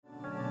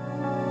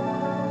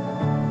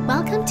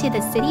Welcome to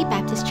the City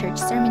Baptist Church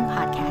Sermon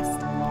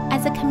Podcast.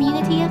 As a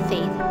community of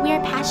faith, we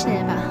are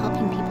passionate about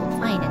helping people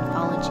find and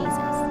follow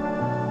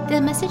Jesus. The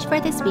message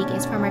for this week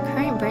is from our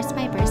current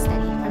verse-by-verse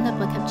study from the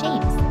book of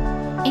James.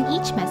 In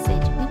each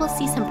message, we will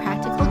see some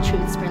practical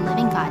truths for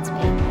living God's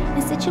way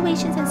in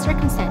situations and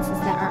circumstances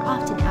that are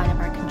often out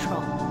of our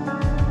control.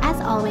 As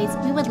always,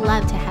 we would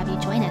love to have you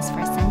join us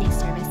for a Sunday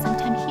service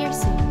sometime here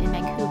soon in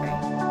Vancouver.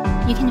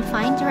 You can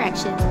find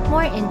directions,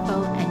 more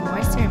info, and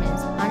more sermons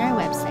on our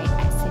website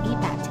at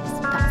citybaptist.ca.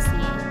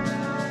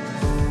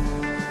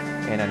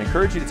 And I'd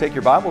encourage you to take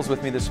your Bibles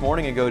with me this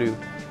morning and go to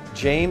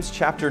James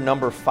chapter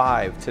number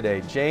 5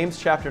 today. James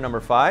chapter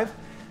number 5.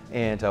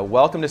 And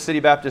welcome to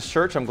City Baptist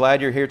Church. I'm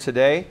glad you're here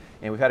today.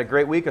 And we've had a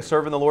great week of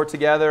serving the Lord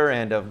together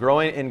and of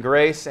growing in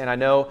grace. And I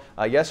know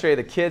yesterday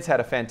the kids had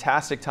a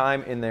fantastic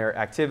time in their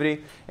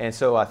activity. And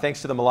so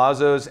thanks to the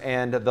Malazzos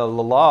and the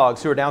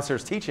Lalogs who are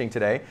downstairs teaching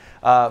today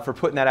for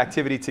putting that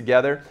activity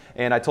together.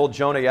 And I told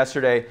Jonah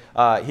yesterday,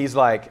 he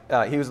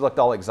looked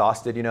all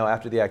exhausted,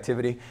 after the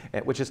activity,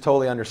 which is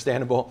totally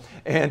understandable.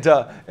 And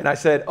I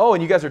said, oh,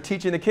 and you guys are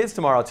teaching the kids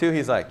tomorrow too?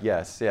 He's like,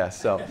 yes.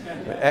 So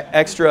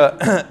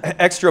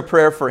extra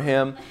prayer for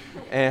him.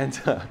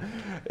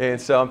 And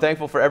so I'm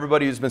thankful for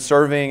everybody who's been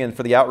serving and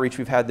for the outreach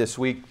we've had this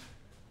week.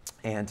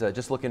 And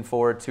just looking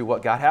forward to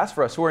what God has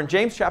for us. So we're in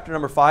James chapter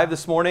number 5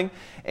 this morning.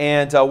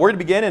 And we're going to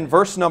begin in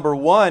verse number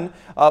 1.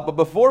 But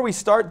before we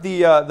start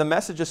the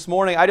message this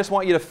morning, I just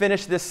want you to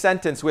finish this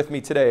sentence with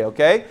me today,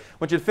 okay? I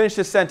want you to finish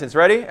this sentence.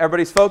 Ready?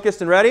 Everybody's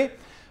focused and ready?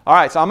 All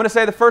right, so I'm going to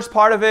say the first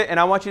part of it, and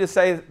I want you to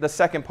say the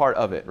second part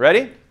of it.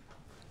 Ready?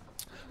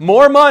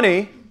 More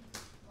money.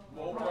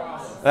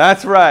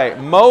 That's right.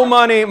 Mo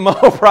money, mo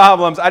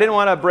problems. I didn't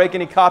want to break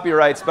any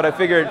copyrights, but I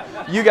figured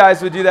you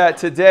guys would do that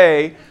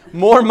today.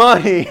 More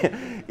money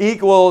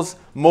equals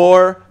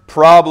more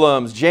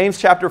problems. James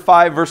chapter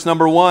 5, verse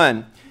number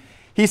 1.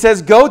 He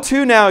says, "Go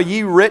to now,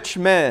 ye rich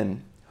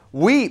men,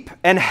 weep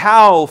and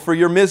howl for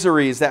your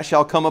miseries that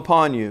shall come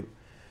upon you.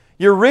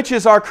 Your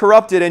riches are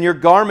corrupted, and your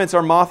garments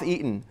are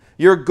moth-eaten.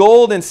 Your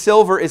gold and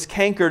silver is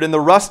cankered, and the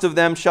rust of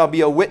them shall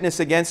be a witness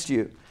against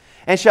you,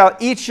 and shall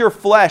eat your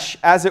flesh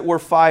as it were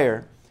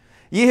fire.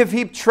 Ye have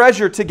heaped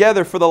treasure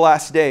together for the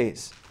last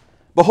days.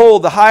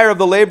 Behold, the hire of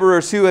the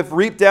laborers who have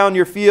reaped down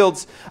your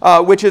fields,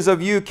 which is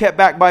of you kept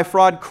back by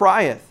fraud,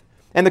 crieth.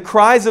 And the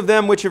cries of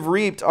them which have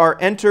reaped are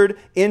entered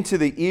into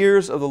the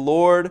ears of the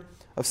Lord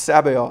of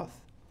Sabaoth.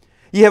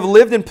 Ye have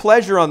lived in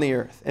pleasure on the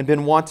earth, and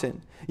been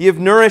wanton. Ye have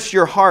nourished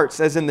your hearts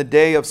as in the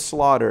day of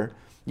slaughter.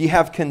 Ye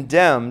have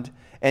condemned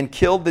and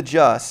killed the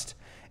just,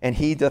 and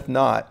he doth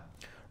not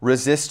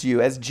resist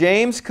you." As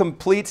James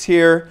completes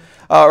here,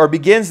 or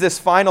begins this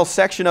final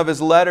section of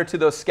his letter to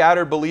those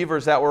scattered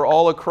believers that were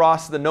all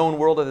across the known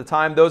world at the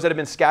time, those that had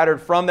been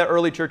scattered from the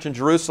early church in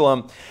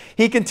Jerusalem,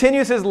 he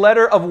continues his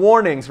letter of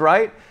warnings,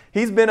 right?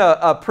 He's been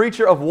a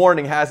preacher of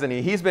warning, hasn't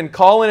he? He's been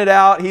calling it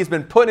out. He's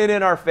been putting it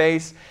in our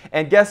face.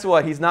 And guess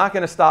what? He's not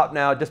going to stop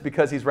now just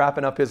because he's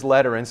wrapping up his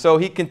letter. And so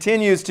he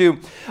continues to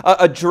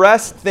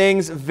address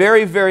things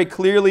very, very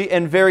clearly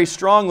and very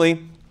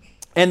strongly.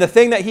 And the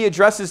thing that he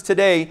addresses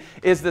today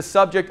is the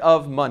subject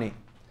of money.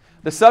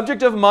 The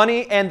subject of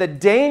money and the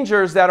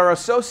dangers that are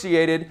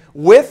associated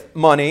with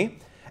money.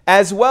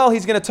 As well,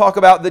 he's going to talk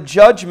about the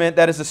judgment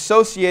that is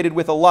associated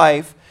with a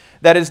life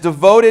that is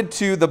devoted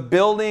to the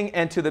building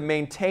and to the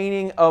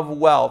maintaining of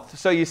wealth.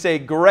 So you say,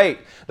 great.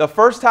 The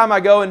first time I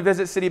go and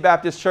visit City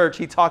Baptist Church,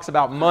 he talks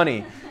about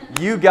money.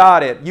 You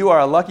got it. You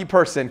are a lucky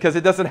person because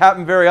it doesn't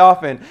happen very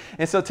often.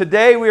 And so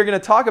today we are going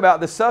to talk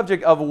about the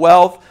subject of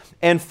wealth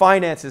and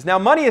finances. Now,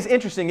 money is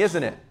interesting,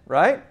 isn't it?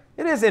 Right?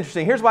 It is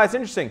interesting. Here's why it's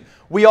interesting.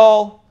 We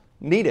all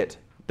need it,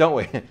 don't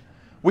we?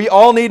 We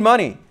all need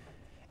money.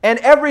 And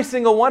every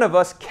single one of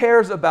us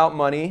cares about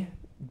money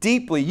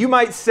deeply. You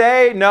might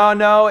say,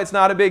 no, it's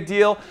not a big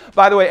deal.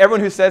 By the way, everyone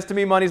who says to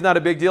me money's not a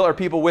big deal are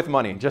people with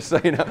money, just so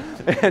you know.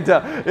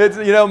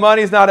 And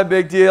money's not a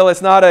big deal.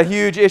 It's not a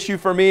huge issue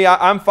for me.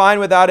 I'm fine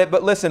without it.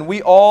 But listen,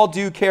 we all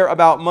do care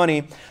about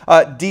money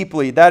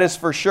deeply. That is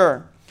for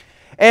sure.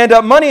 And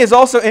money is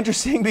also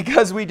interesting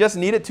because we just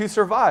need it to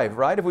survive,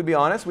 right? If we be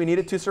honest, we need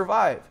it to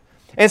survive.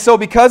 And so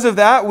because of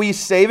that, we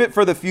save it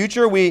for the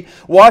future. We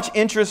watch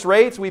interest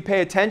rates. We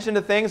pay attention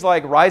to things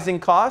like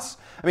rising costs.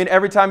 I mean,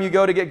 every time you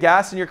go to get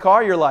gas in your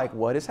car, you're like,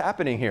 what is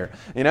happening here?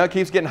 It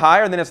keeps getting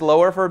higher, and then it's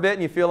lower for a bit,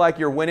 and you feel like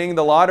you're winning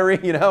the lottery,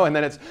 and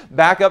then it's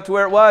back up to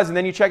where it was. And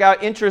then you check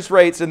out interest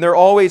rates, and they're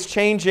always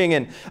changing,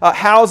 and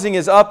housing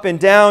is up and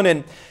down.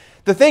 And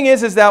the thing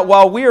is that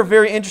while we are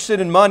very interested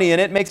in money, and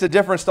it makes a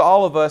difference to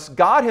all of us,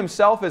 God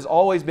himself has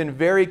always been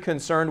very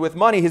concerned with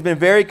money. He's been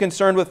very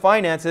concerned with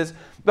finances,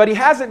 but he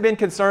hasn't been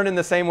concerned in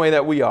the same way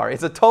that we are.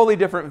 It's a totally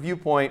different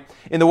viewpoint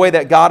in the way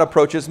that God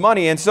approaches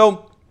money. And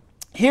so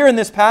here in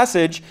this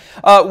passage,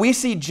 we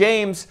see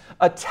James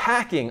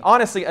attacking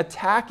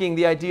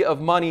the idea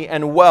of money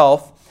and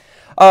wealth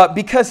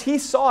because he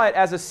saw it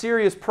as a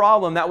serious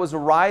problem that was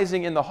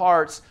arising in the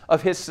hearts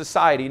of his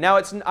society. Now,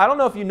 I don't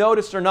know if you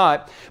noticed or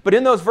not, but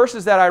in those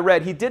verses that I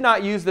read, he did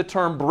not use the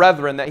term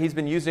brethren that he's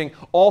been using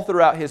all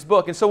throughout his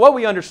book. And so what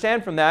we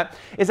understand from that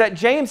is that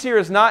James here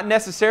is not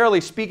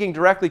necessarily speaking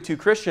directly to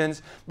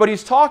Christians, but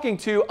he's talking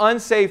to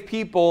unsaved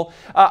people.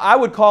 I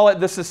would call it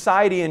the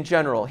society in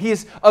general.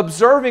 He's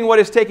observing what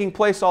is taking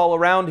place all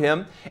around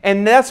him,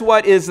 and that's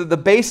what is the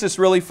basis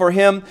really for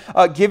him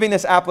giving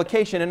this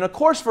application. And of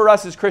course, for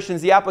us as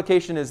Christians, the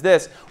application is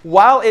this: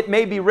 while it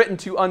may be written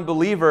to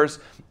unbelievers,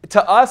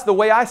 to us, the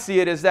way I see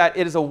it is that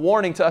it is a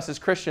warning to us as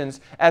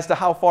Christians as to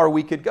how far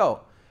we could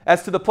go,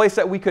 as to the place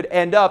that we could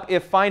end up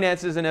if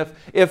finances and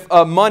if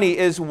money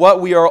is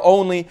what we are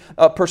only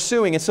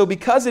pursuing. And so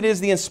because it is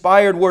the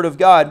inspired Word of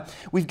God,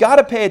 we've got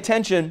to pay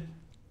attention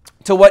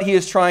to what he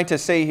is trying to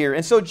say here.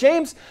 And so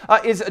James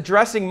is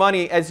addressing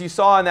money, as you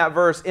saw in that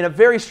verse, in a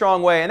very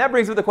strong way. And that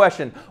brings up the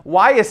question,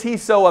 why is he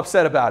so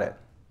upset about it?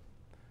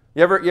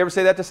 You ever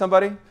say that to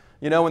somebody?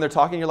 You know, when they're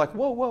talking, you're like,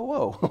 whoa, whoa,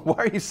 whoa. Why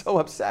are you so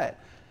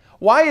upset?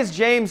 Why is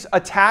James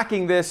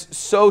attacking this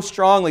so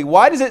strongly?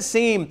 Why does it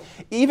seem,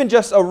 even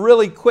just a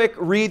really quick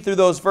read through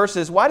those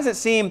verses, why does it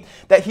seem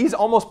that he's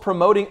almost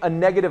promoting a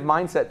negative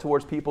mindset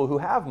towards people who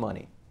have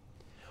money?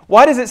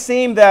 Why does it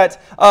seem that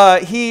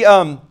why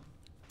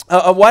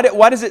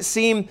does it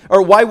seem,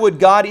 or why would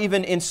God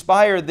even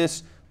inspire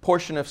this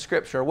portion of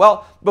Scripture?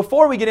 Well,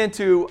 before we get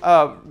into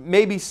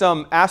maybe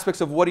some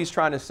aspects of what he's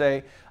trying to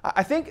say,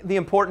 I think the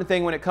important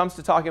thing when it comes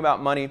to talking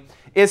about money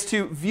is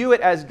to view it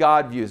as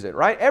God views it,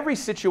 right? Every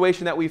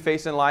situation that we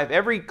face in life,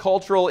 every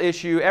cultural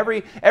issue,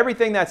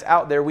 everything that's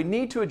out there, we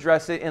need to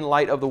address it in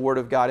light of the Word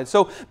of God. And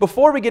so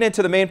before we get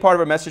into the main part of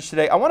our message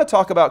today, I want to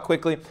talk about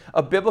quickly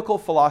a biblical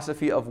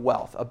philosophy of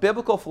wealth. A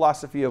biblical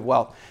philosophy of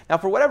wealth. Now,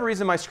 for whatever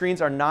reason, my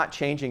screens are not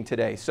changing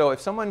today. So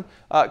if someone,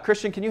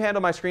 Christian, can you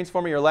handle my screens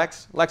for me, or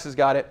Lex? Lex has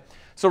got it.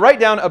 So write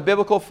down a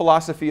biblical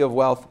philosophy of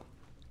wealth.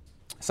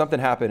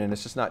 Something happened and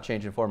it's just not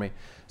changing for me.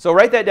 So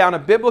write that down, a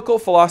biblical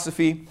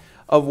philosophy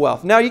of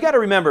wealth. Now, you got to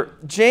remember,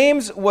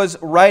 James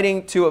was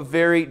writing to a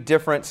very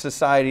different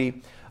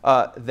society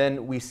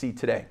than we see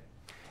today.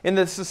 In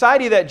the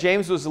society that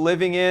James was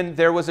living in,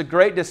 there was a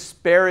great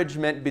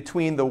disparagement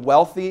between the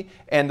wealthy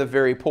and the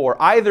very poor.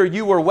 Either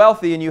you were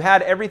wealthy and you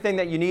had everything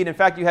that you need, in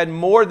fact, you had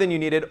more than you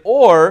needed,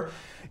 or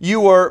you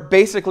were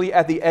basically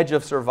at the edge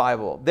of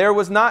survival. There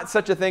was not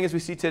such a thing as we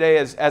see today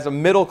as a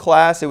middle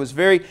class. It was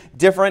very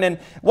different. And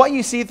what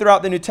you see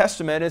throughout the New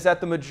Testament is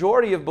that the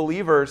majority of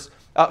believers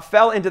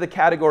fell into the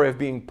category of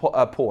being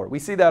poor. We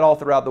see that all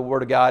throughout the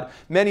Word of God.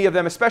 Many of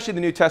them, especially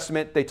the New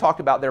Testament, they talk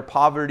about their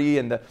poverty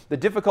and the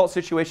difficult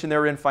situation they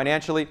were in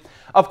financially.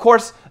 Of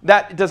course,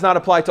 that does not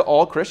apply to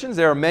all Christians.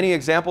 There are many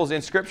examples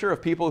in Scripture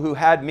of people who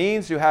had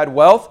means, who had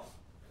wealth,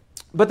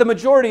 but the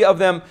majority of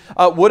them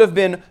would have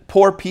been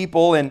poor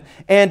people.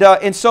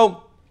 And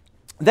so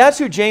that's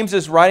who James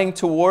is writing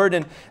toward.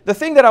 And the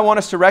thing that I want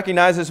us to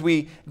recognize as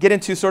we get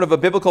into sort of a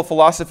biblical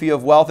philosophy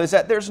of wealth is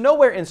that there's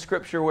nowhere in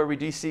Scripture where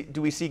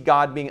do we see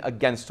God being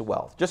against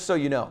wealth, just so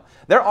you know.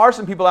 There are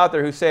some people out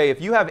there who say if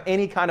you have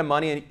any kind of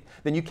money,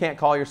 then you can't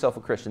call yourself a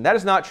Christian. That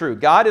is not true.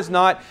 God is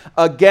not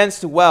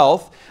against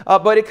wealth,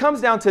 but it comes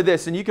down to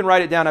this, and you can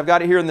write it down. I've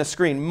got it here on the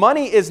screen.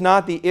 Money is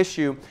not the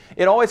issue.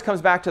 It always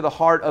comes back to the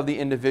heart of the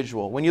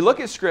individual. When you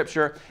look at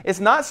Scripture, it's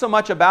not so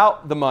much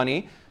about the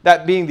money,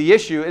 that being the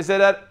issue, is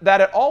that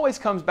it always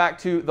comes back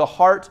to the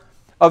heart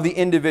of the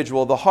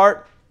individual, the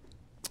heart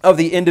of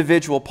the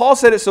individual. Paul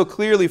said it so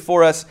clearly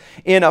for us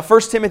in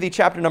 1 Timothy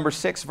chapter number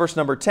 6, verse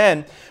number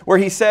 10, where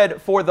he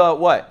said, for the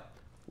what?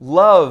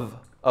 Love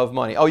of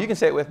money. Oh, you can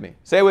say it with me.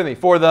 Say it with me.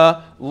 For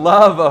the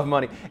love of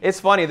money. It's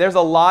funny. There's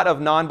a lot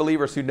of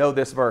non-believers who know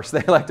this verse.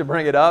 They like to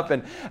bring it up.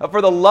 And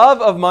for the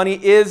love of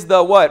money is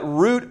the what?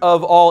 Root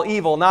of all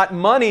evil. Not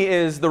money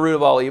is the root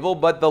of all evil,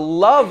 but the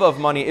love of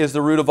money is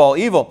the root of all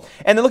evil.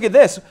 And then look at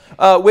this,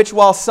 which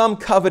while some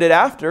coveted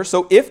after,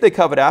 so if they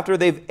covet after,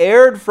 they've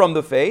erred from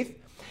the faith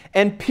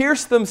and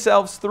pierced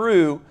themselves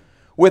through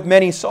with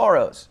many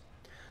sorrows.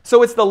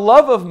 So it's the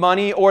love of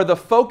money, or the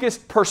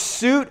focused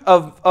pursuit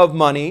of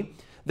money,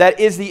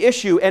 that is the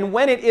issue. And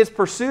when it is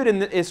pursued in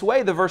this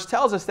way, the verse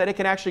tells us that it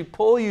can actually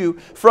pull you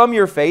from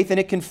your faith and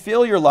it can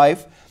fill your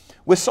life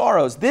with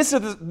sorrows. This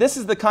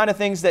is the kind of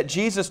things that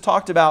Jesus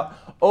talked about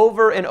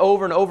over and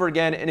over and over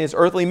again in his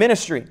earthly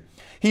ministry.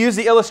 He used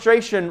the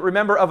illustration,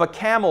 remember, of a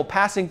camel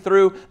passing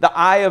through the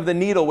eye of the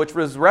needle, which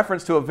was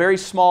reference to a very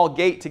small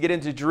gate to get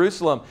into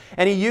Jerusalem.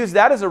 And he used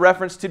that as a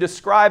reference to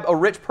describe a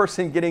rich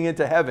person getting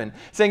into heaven,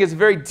 saying it's a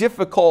very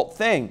difficult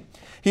thing.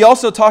 He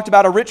also talked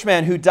about a rich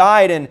man who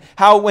died and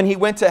how when he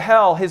went to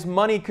hell, his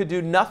money could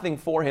do nothing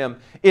for him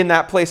in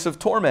that place of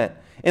torment.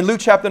 In Luke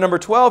chapter number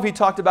 12, he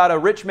talked about a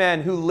rich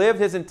man who lived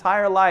his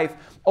entire life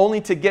only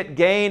to get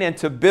gain and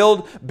to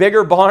build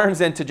bigger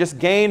barns and to just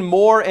gain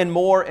more and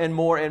more and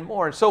more and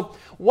more. So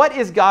what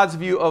is God's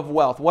view of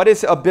wealth? What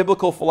is a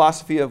biblical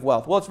philosophy of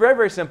wealth? Well, it's very,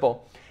 very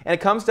simple. And it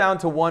comes down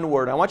to one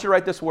word. I want you to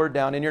write this word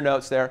down in your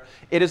notes there.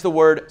 It is the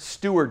word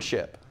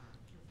stewardship.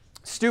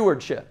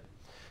 Stewardship.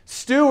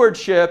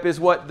 Stewardship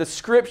is what the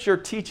Scripture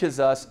teaches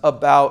us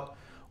about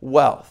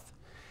wealth.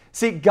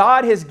 See,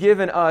 God has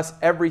given us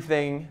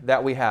everything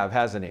that we have,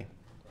 hasn't He?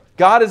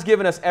 God has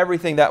given us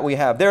everything that we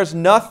have. There's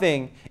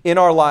nothing in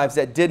our lives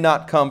that did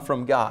not come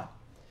from God.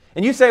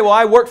 And you say, well,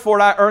 I worked for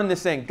it, I earned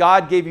this thing.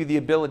 God gave you the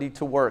ability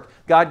to work.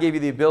 God gave you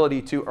the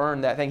ability to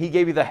earn that thing. He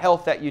gave you the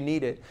health that you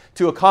needed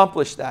to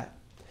accomplish that.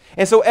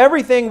 And so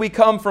everything we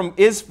come from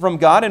is from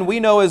God, and we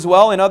know as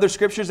well in other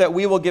scriptures that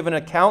we will give an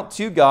account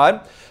to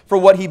God for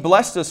what He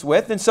blessed us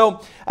with. And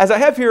so as I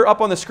have here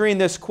up on the screen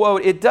this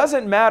quote, it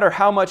doesn't matter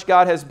how much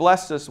God has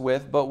blessed us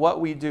with, but what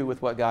we do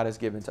with what God has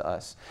given to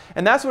us.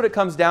 And that's what it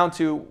comes down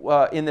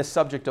to in this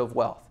subject of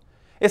wealth.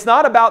 It's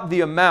not about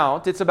the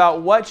amount, it's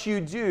about what you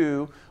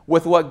do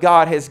with what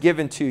God has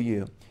given to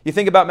you. You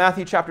think about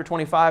Matthew chapter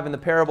 25 and the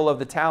parable of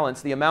the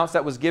talents, the amounts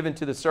that was given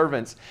to the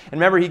servants. And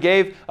remember, he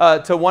gave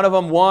to one of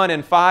them 1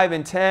 and 5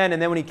 and 10.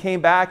 And then when he came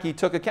back, he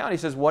took account. He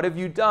says, what have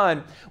you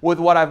done with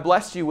what I've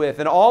blessed you with?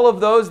 And all of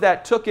those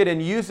that took it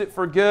and used it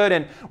for good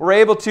and were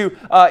able to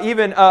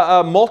even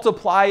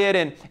multiply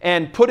it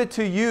and put it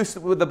to use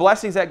with the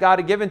blessings that God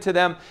had given to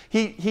them,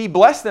 he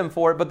blessed them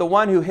for it. But the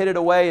one who hid it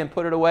away and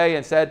put it away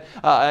and said,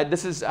 I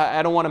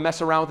don't want to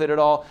mess around with it at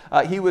all,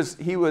 he was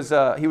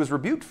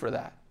rebuked for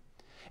that.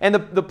 And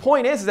the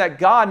point is that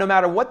God, no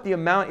matter what the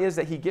amount is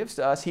that He gives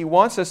to us, He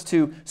wants us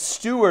to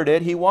steward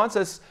it. He wants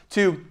us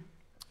to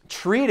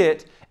treat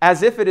it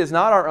as if it is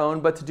not our own,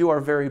 but to do our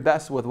very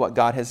best with what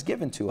God has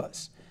given to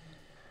us.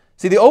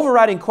 See, the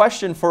overriding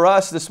question for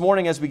us this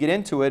morning as we get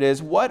into it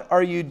is, what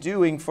are you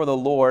doing for the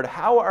Lord?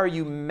 How are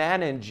you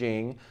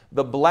managing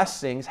the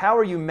blessings? How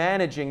are you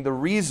managing the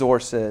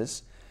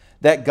resources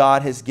that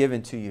God has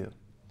given to you?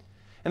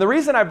 And the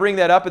reason I bring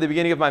that up at the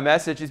beginning of my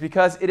message is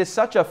because it is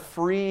such a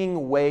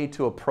freeing way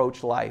to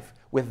approach life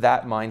with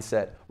that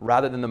mindset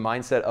rather than the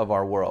mindset of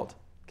our world,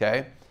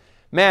 okay?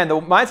 Man, the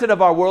mindset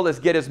of our world is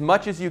get as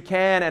much as you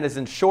can and as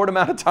in short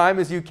amount of time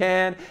as you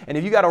can. And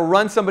if you got to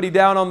run somebody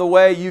down on the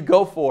way, you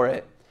go for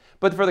it.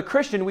 But for the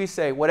Christian, we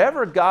say,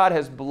 whatever God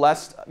has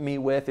blessed me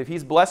with, if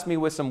He's blessed me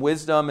with some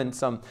wisdom and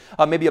some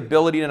maybe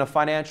ability in a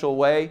financial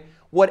way,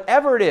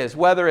 whatever it is,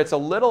 whether it's a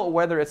little or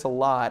whether it's a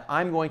lot,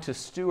 I'm going to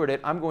steward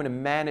it. I'm going to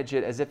manage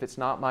it as if it's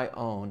not my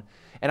own.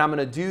 And I'm going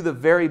to do the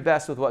very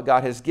best with what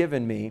God has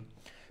given me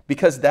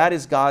because that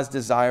is God's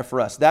desire for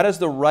us. That is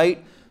the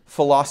right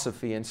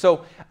philosophy. And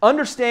so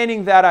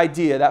understanding that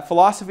idea, that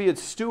philosophy of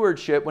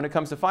stewardship when it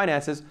comes to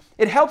finances,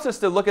 it helps us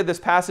to look at this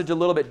passage a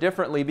little bit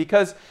differently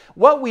because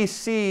what we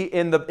see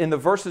in the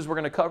verses we're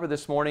going to cover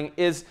this morning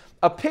is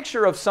a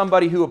picture of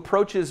somebody who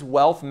approaches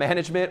wealth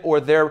management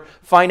or their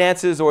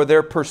finances or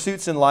their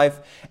pursuits in life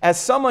as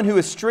someone who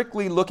is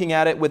strictly looking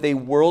at it with a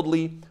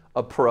worldly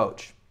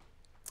approach.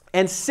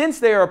 And since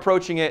they are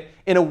approaching it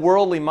in a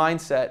worldly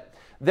mindset,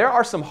 there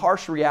are some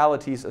harsh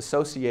realities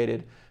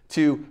associated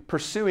to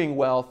pursuing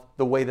wealth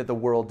the way that the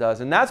world does.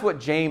 And that's what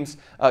James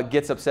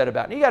gets upset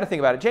about. And you got to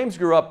think about it. James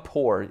grew up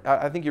poor.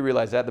 I think you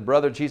realize that. The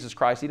brother of Jesus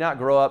Christ, he did not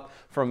grow up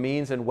from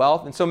means and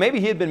wealth. And so maybe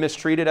he had been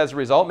mistreated as a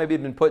result. Maybe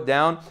he'd been put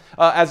down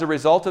as a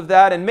result of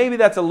that. And maybe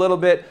that's a little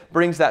bit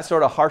brings that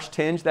sort of harsh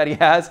tinge that he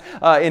has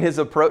in his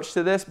approach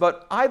to this.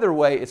 But either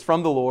way, it's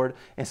from the Lord.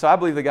 And so I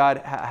believe that God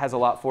has a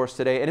lot for us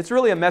today. And it's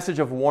really a message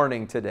of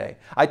warning today.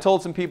 I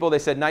told some people, they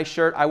said, nice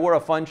shirt. I wore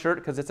a fun shirt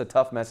because it's a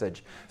tough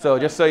message. So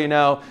just so you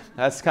know,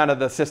 that's kind of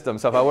the system.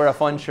 So if I wear a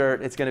fun shirt,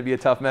 it's going to be a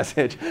tough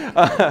message.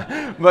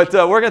 But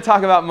we're going to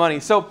talk about money.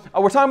 So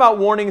we're talking about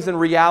warnings and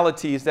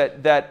realities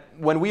that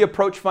when we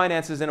approach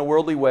finances in a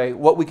worldly way,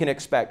 what we can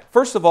expect.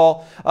 First of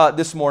all,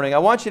 this morning, I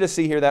want you to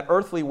see here that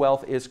earthly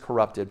wealth is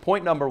corrupted.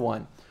 Point number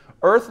one,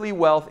 earthly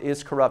wealth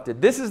is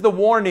corrupted. This is the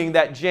warning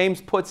that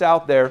James puts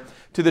out there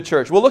to the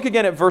church. We'll look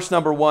again at verse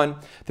number 1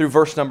 through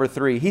verse number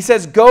 3. He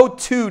says, go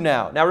to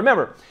now. Now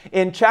remember,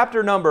 in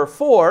chapter number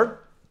 4,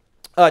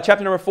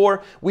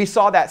 we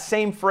saw that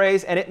same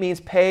phrase, and it means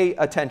pay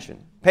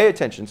attention. Pay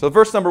attention. So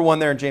verse number 1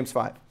 there in James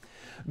 5.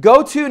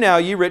 Go to now,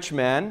 ye rich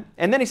men.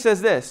 And then he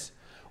says this,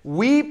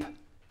 weep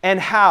and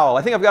howl.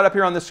 I think I've got it up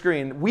here on the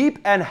screen. Weep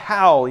and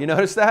howl. You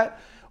notice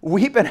that?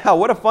 Weep and howl.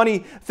 What a funny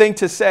thing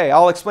to say.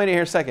 I'll explain it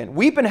here in a second.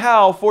 Weep and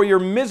howl for your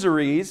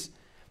miseries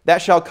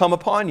that shall come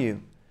upon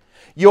you.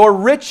 Your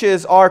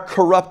riches are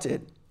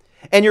corrupted,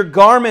 and your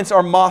garments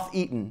are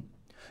moth-eaten.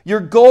 Your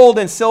gold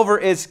and silver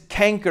is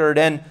cankered,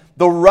 and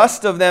the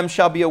rust of them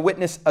shall be a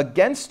witness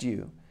against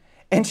you,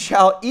 and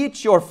shall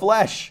eat your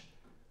flesh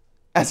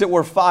as it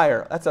were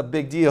fire. That's a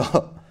big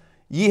deal.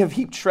 Ye have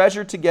heaped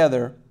treasure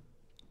together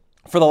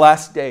for the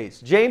last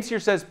days. James here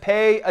says,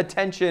 pay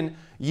attention,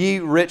 ye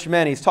rich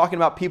men. He's talking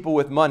about people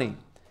with money.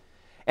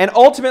 And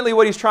ultimately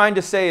what he's trying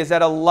to say is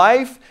that a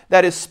life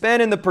that is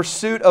spent in the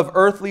pursuit of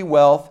earthly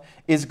wealth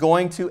is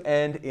going to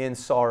end in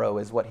sorrow,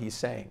 is what he's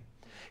saying.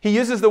 He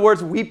uses the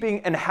words weeping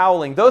and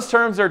howling. Those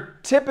terms are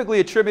typically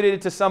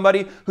attributed to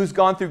somebody who's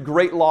gone through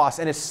great loss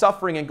and is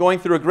suffering and going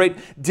through a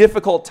great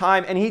difficult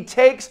time. And he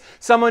takes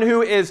someone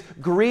who is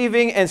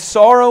grieving and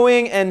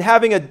sorrowing and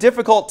having a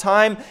difficult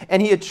time,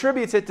 and he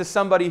attributes it to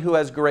somebody who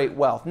has great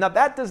wealth. Now,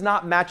 that does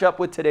not match up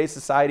with today's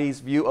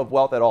society's view of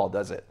wealth at all,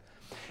 does it?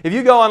 If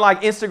you go on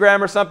like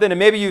Instagram or something, and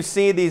maybe you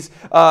see these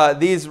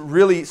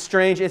really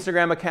strange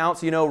Instagram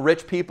accounts,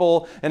 rich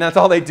people, and that's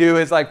all they do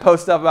is like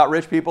post stuff about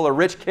rich people or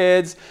rich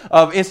kids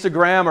of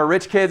Instagram or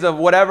rich kids of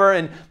whatever.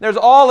 And there's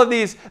all of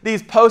these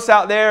posts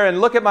out there, and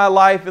look at my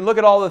life and look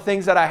at all the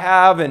things that I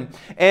have. And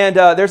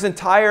there's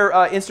entire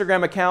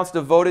Instagram accounts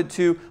devoted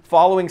to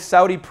following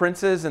Saudi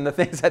princes and the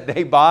things that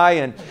they buy.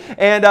 And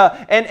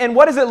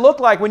what does it look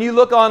like when you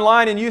look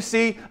online and you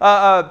see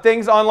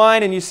things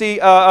online and you see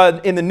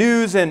in the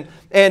news and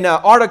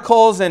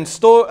articles and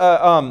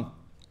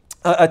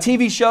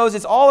TV shows?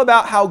 It's all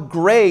about how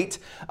great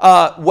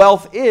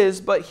wealth is.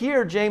 But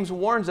here James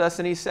warns us,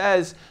 and he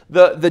says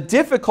the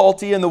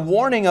difficulty and the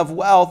warning of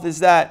wealth is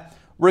that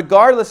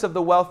regardless of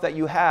the wealth that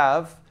you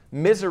have,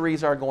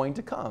 miseries are going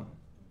to come.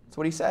 That's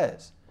what he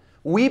says.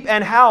 Weep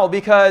and howl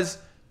because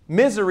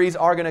miseries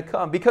are going to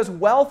come. Because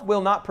wealth will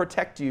not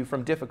protect you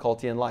from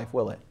difficulty in life,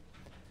 will it?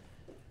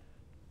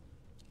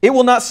 It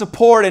will not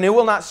support and it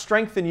will not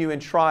strengthen you in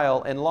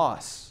trial and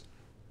loss.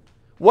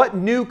 What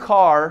new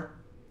car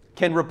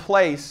can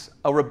replace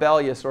a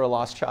rebellious or a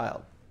lost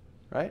child?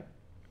 Right?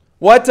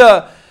 What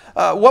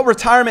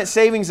retirement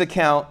savings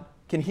account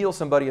can heal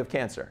somebody of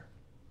cancer?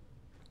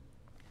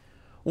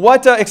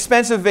 What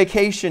expensive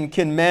vacation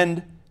can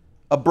mend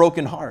a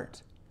broken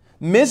heart?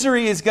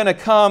 Misery is going to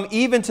come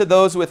even to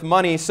those with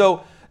money.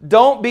 So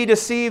don't be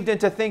deceived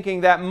into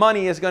thinking that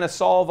money is going to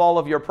solve all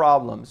of your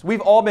problems.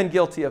 We've all been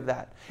guilty of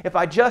that. If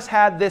I just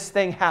had this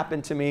thing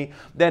happen to me,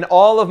 then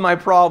all of my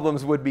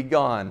problems would be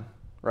gone,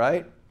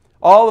 right?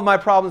 All of my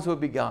problems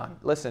would be gone.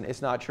 Listen,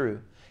 it's not true.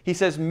 He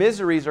says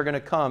miseries are going to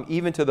come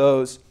even to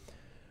those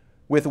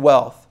with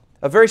wealth.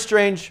 A very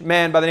strange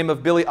man by the name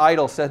of Billy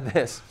Idol said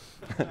this.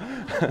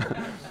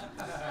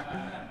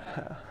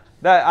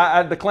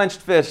 The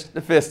clenched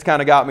fist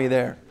kind of got me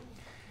there.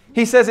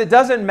 He says it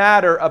doesn't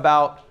matter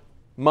about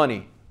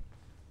money.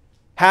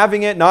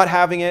 Having it, not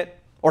having it,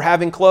 or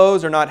having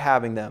clothes or not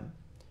having them.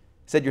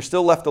 He said you're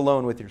still left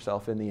alone with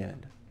yourself in the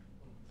end.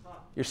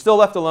 You're still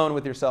left alone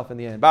with yourself in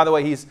the end. By the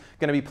way, he's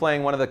going to be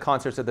playing one of the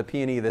concerts at the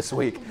P&E this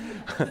week.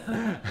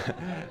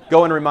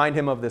 Go and remind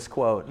him of this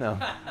quote. No.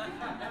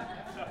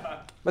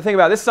 But think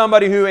about it. This is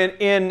somebody who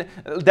in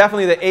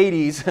definitely the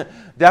 80s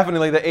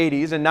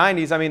and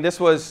 90s, I mean, this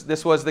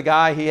was the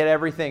guy, he had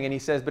everything. And he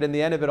says, but in the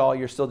end of it all,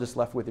 you're still just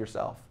left with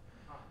yourself.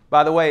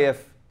 By the way,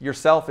 if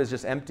yourself is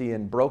just empty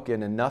and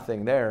broken and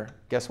nothing there,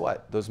 guess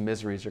what? Those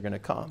miseries are going to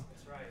come.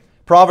 That's right.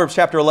 Proverbs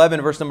chapter 11,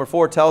 verse number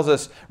 4 tells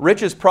us,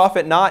 riches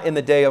profit not in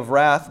the day of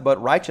wrath,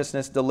 but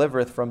righteousness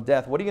delivereth from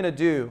death. What are you going to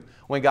do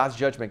when God's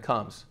judgment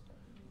comes?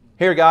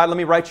 Here, God, let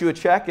me write you a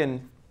check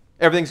and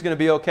everything's going to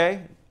be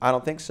okay? I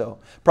don't think so.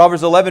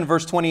 Proverbs 11,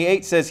 verse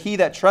 28 says, he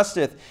that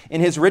trusteth in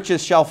his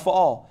riches shall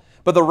fall,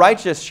 but the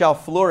righteous shall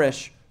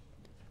flourish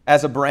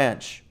as a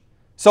branch.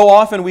 So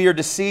often we are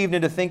deceived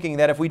into thinking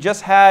that if we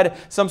just had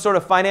some sort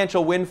of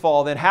financial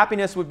windfall, then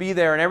happiness would be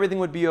there and everything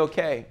would be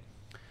okay.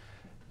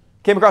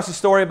 Came across a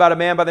story about a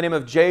man by the name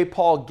of J.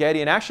 Paul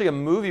Getty, and actually a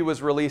movie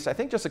was released, I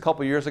think just a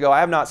couple years ago. I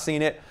have not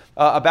seen it,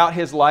 about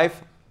his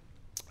life.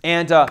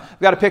 And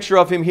we've got a picture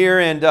of him here,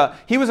 and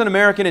he was an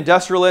American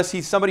industrialist.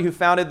 He's somebody who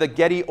founded the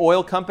Getty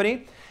Oil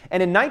Company.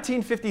 And in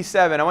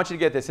 1957, I want you to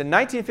get this, in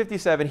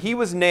 1957, he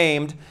was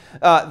named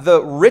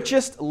the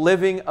richest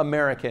living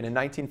American in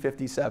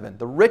 1957,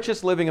 the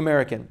richest living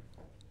American.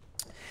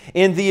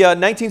 In the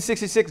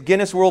 1966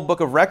 Guinness World Book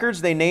of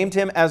Records, they named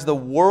him as the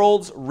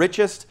world's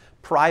richest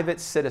private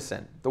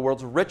citizen, the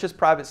world's richest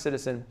private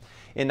citizen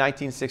in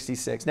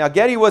 1966. Now,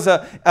 Getty was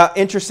an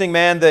interesting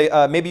man.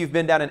 Maybe you've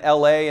been down in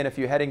LA, and if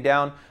you're heading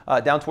down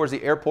towards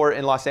the airport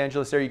in Los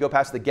Angeles, there you go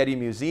past the Getty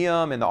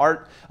Museum and the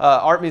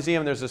Art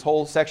Museum. There's this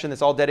whole section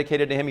that's all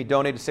dedicated to him. He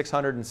donated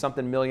 $600 and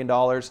something million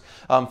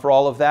for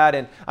all of that.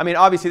 And I mean,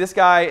 obviously, this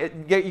guy,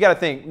 you got to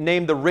think,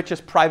 named the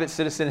richest private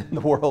citizen in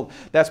the world.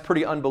 That's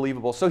pretty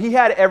unbelievable. So he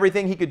had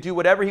everything. He could do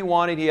whatever he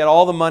wanted. He had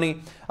all the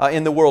money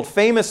in the world.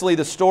 Famously,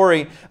 the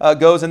story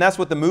goes, and that's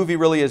what the movie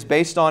really is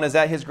based on, is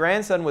that his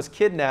grandson was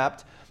kidnapped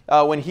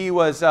when he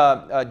was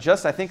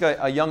just, I think,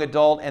 a young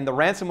adult, and the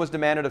ransom was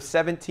demanded of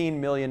 $17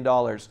 million.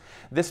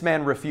 This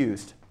man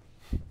refused.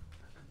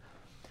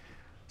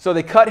 So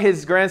they cut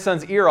his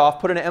grandson's ear off,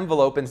 put it in an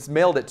envelope, and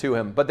mailed it to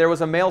him. But there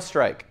was a mail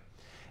strike.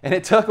 And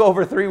it took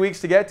over 3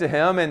 weeks to get to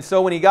him. And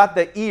so when he got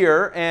the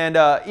ear in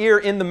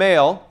the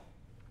mail,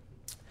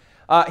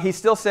 he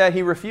still said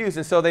he refused.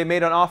 And so they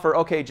made an offer,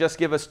 okay, just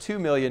give us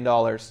 $2 million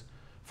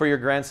for your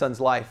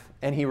grandson's life.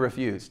 And he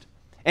refused.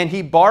 And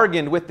he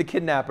bargained with the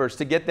kidnappers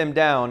to get them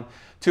down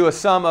to a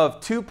sum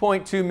of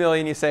 $2.2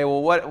 million. You say,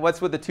 well, what's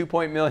with the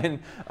 $2 million?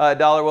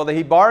 Well,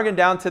 he bargained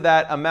down to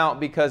that amount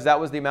because that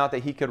was the amount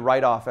that he could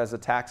write off as a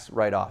tax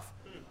write-off.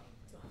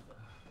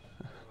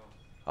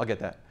 I'll get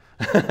that.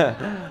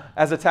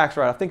 As a tax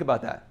write-off. Think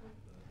about that.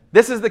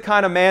 This is the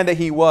kind of man that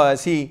he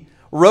was. He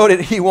wrote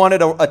it. He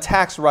wanted a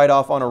tax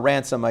write-off on a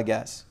ransom, I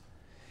guess.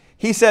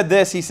 He said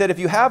this. He said, if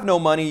you have no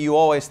money, you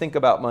always think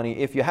about money.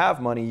 If you have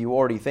money, you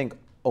already think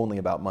only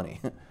about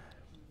money.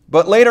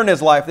 But later in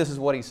his life, this is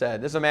what he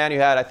said. This is a man who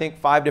had, I think,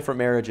 5 different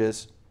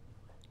marriages.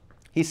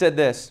 He said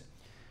this,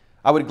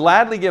 I would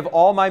gladly give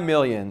all my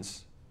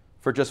millions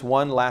for just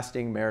one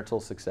lasting marital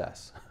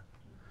success.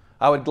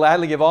 I would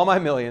gladly give all my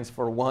millions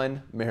for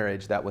one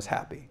marriage that was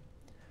happy.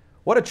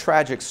 What a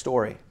tragic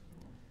story.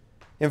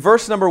 In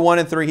verse number 1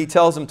 and 3, he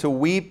tells them to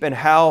weep and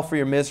howl for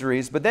your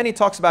miseries. But then he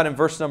talks about in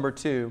verse number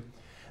 2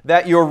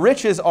 that your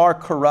riches are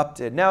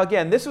corrupted. Now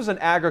again, this was an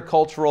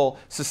agricultural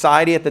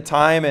society at the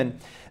time, and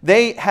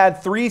they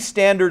had 3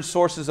 standard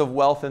sources of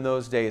wealth in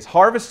those days.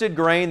 Harvested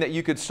grain that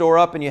you could store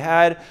up, and you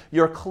had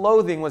your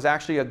clothing was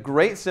actually a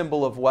great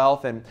symbol of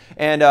wealth, and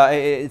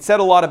it said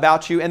a lot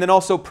about you, and then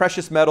also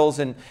precious metals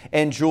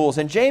and jewels.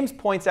 And James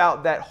points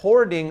out that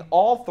hoarding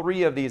all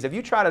 3 of these, if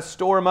you try to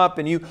store them up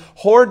and you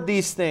hoard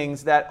these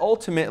things, that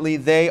ultimately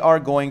they are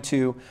going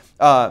to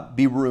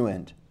be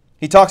ruined.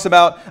 He talks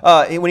about,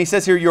 when he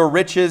says here, your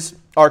riches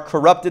are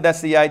corrupted,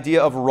 that's the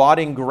idea of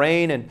rotting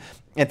grain and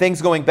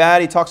things going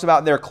bad. He talks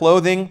about their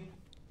clothing,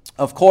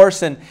 of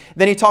course, and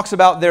then he talks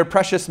about their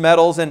precious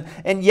metals. And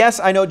yes,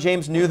 I know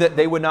James knew that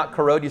they would not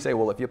corrode. You say,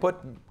 well, if you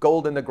put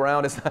gold in the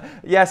ground, it's not.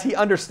 Yes, he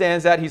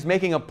understands that. He's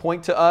making a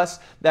point to us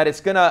that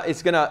it's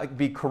gonna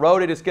be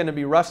corroded, it's going to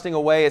be rusting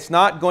away. It's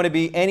not going to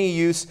be any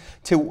use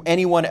to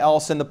anyone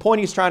else. And the point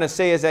he's trying to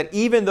say is that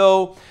even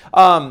though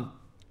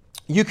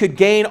you could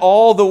gain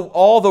all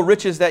the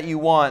riches that you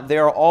want, they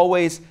are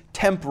always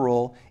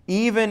temporal,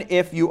 even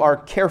if you are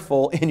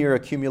careful in your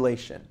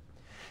accumulation.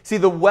 See,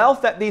 the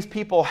wealth that these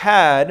people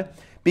had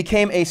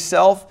became a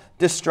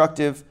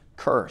self-destructive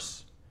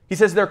curse. He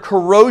says their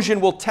corrosion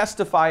will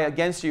testify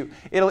against you.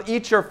 It'll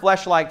eat your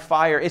flesh like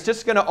fire. It's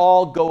just going to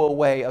all go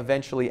away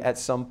eventually at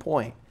some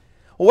point.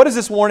 Well, what does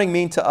this warning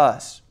mean to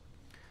us?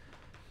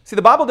 See,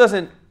 the Bible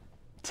doesn't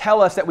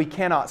tell us that we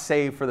cannot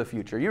save for the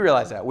future. You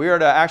realize that. We are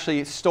to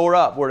actually store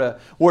up.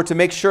 We're to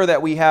make sure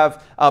that we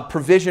have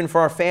provision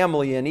for our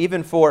family and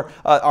even for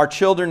our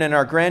children and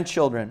our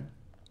grandchildren.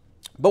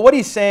 But what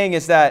he's saying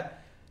is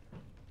that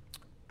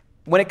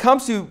when it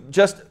comes to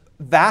just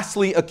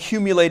vastly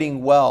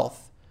accumulating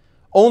wealth,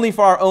 only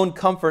for our own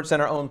comforts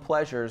and our own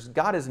pleasures,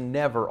 God is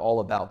never all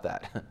about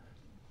that.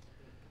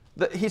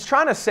 He's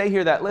trying to say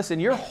here that, listen,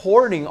 you're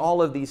hoarding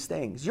all of these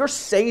things. You're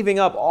saving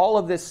up all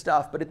of this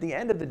stuff, but at the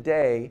end of the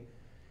day,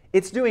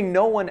 it's doing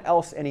no one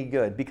else any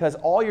good because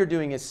all you're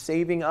doing is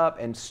saving up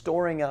and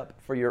storing up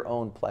for your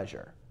own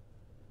pleasure.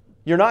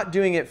 You're not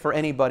doing it for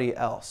anybody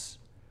else.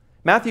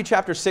 Matthew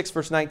chapter 6,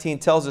 verse 19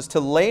 tells us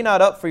to lay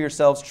not up for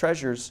yourselves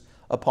treasures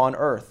upon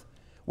earth,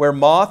 where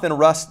moth and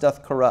rust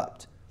doth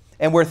corrupt,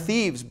 and where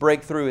thieves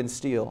break through and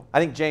steal. I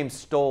think James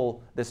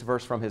stole this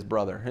verse from his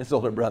brother, his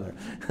older brother.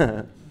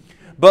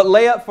 But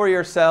lay up for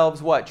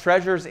yourselves what?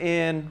 Treasures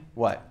in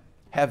what?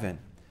 Heaven.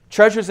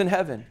 Treasures in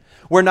heaven,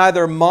 where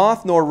neither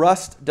moth nor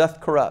rust doth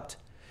corrupt,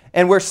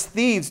 and where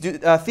thieves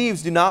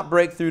do not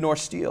break through nor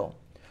steal.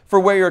 For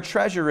where your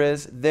treasure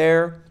is,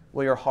 there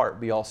will your heart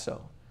be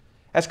also.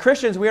 As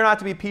Christians, we are not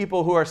to be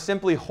people who are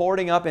simply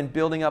hoarding up and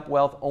building up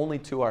wealth only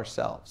to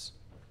ourselves.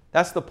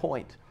 That's the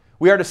point.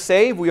 We are to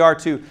save, we are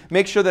to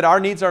make sure that our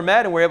needs are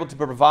met and we're able to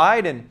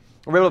provide and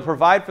we're able to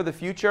provide for the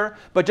future,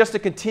 but just to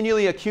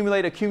continually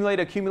accumulate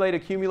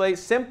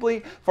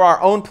simply for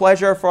our own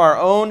pleasure, for our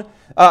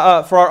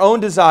own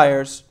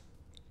desires,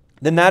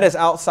 then that is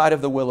outside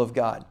of the will of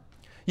God.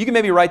 You can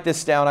maybe write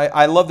this down.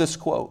 I love this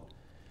quote.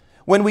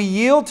 When we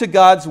yield to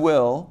God's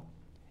will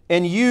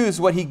and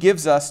use what He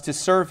gives us to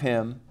serve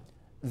Him,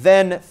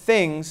 then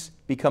things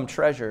become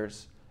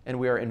treasures and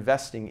we are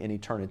investing in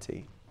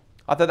eternity.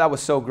 I thought that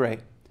was so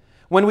great.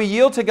 When we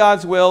yield to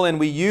God's will and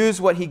we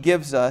use what He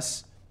gives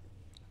us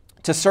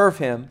to serve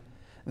Him,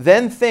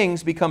 then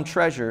things become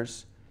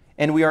treasures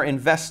and we are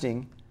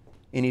investing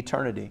in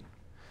eternity.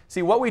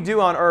 See, what we do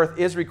on earth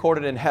is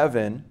recorded in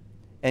heaven,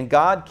 and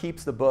God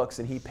keeps the books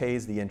and He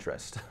pays the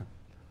interest.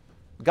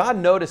 God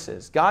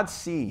notices, God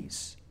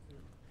sees.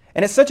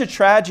 And it's such a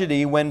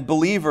tragedy when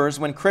believers,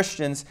 when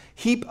Christians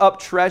heap up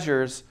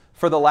treasures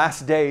for the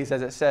last days,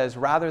 as it says,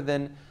 rather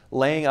than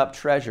laying up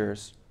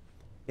treasures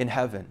in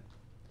heaven.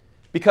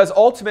 Because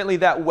ultimately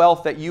that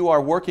wealth that you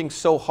are working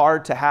so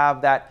hard to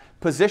have, that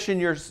position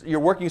you're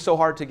working so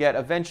hard to get,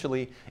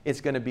 eventually it's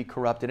going to be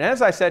corrupted. And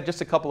as I said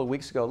just a couple of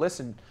weeks ago,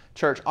 listen,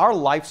 church, our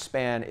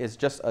lifespan is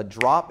just a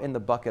drop in the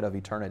bucket of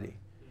eternity.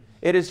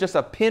 It is just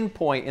a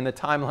pinpoint in the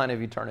timeline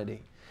of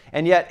eternity.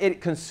 And yet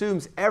it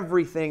consumes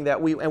everything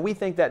that we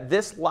think that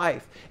this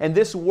life and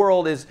this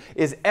world is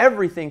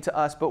everything to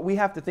us, but we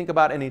have to think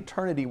about an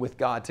eternity with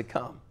God to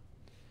come.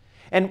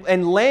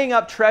 And laying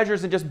up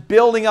treasures and just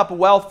building up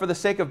wealth for the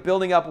sake of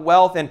building up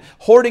wealth and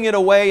hoarding it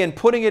away and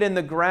putting it in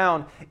the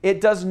ground, it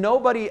does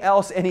nobody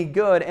else any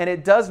good, and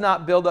it does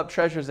not build up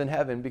treasures in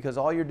heaven, because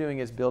all you're doing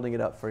is building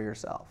it up for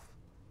yourself.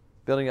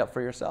 Building it up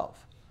for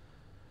yourself.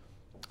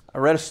 I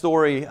read a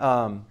story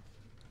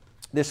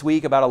this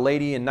week about a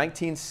lady in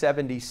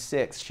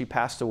 1976. She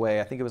passed away.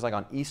 I think it was like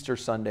on Easter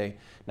Sunday,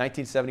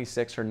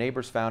 1976. Her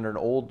neighbors found her, an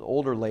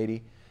older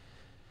lady.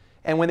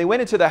 And when they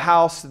went into the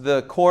house,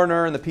 the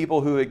coroner and the people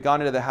who had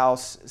gone into the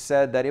house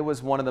said that it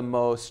was one of the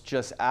most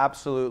just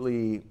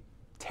absolutely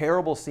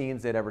terrible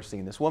scenes they'd ever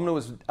seen. This woman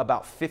was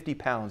about 50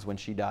 pounds when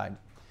she died.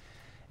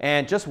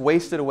 and just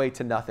wasted away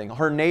to nothing.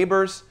 Her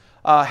neighbors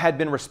had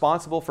been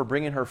responsible for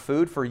bringing her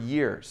food for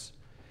years.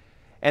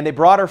 And they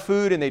brought her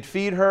food and they'd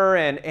feed her,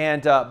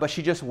 but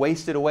she just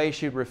wasted away.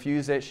 She'd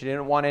refuse it. She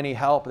didn't want any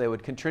help. They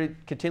would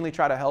continually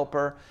try to help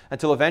her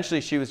until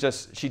eventually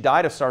she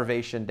died of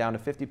starvation, down to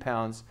 50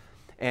 pounds,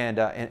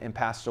 and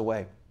passed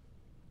away.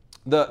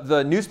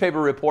 The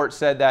newspaper report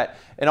said that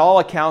in all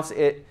accounts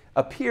it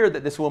appeared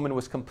that this woman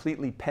was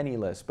completely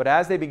penniless. But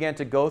as they began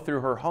to go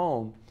through her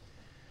home,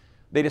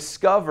 they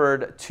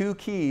discovered 2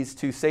 keys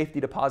to safety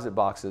deposit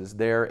boxes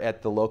there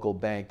at the local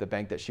bank, the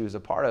bank that she was a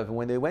part of. And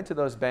when they went to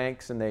those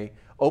banks and they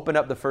opened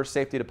up the first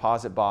safety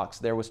deposit box,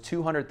 there was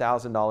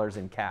 $200,000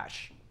 in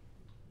cash,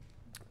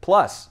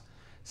 plus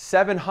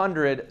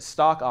 700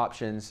 stock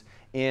options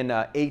in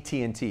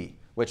AT&T,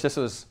 which this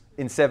was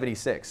in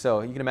 76.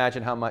 So you can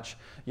imagine how much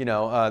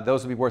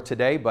those would be worth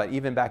today, but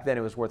even back then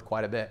it was worth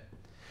quite a bit.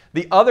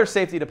 The other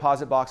safety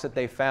deposit box that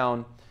they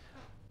found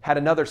had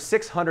another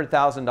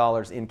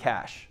 $600,000 in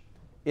cash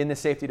in the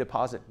safety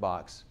deposit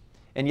box.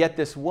 And yet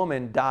this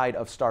woman died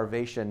of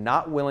starvation,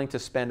 not willing to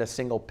spend a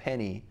single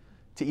penny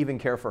to even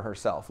care for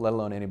herself, let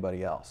alone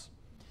anybody else.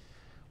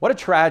 What a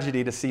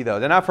tragedy to see,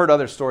 though. And I've heard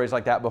other stories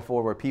like that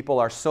before where people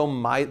are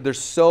they're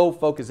so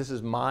focused, this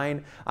is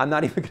mine, I'm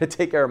not even going to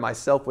take care of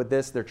myself with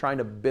this. They're trying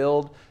to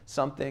build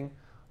something.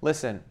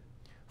 Listen,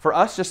 for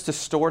us just to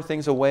store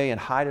things away and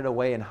hide it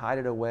away and hide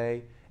it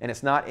away, and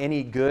it's not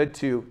any good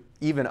to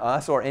even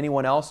us or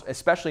anyone else,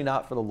 especially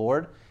not for the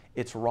Lord,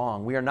 it's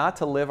wrong. We are not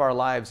to live our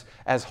lives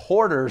as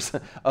hoarders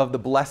of the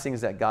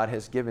blessings that God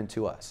has given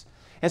to us.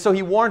 And so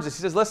he warns us.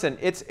 He says, listen,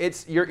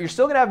 you're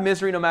still going to have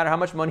misery no matter how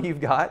much money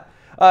you've got.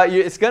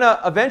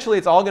 Eventually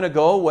it's all going to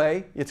go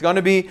away. It's going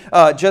to be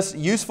just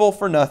useful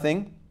for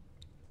nothing.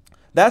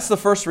 That's the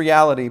first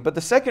reality. But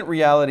the second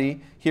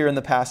reality here in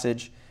the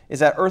passage is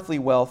that earthly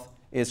wealth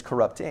is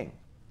corrupting.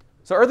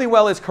 So earthly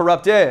wealth is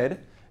corrupted.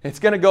 It's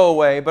going to go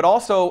away, but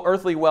also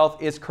earthly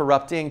wealth is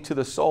corrupting to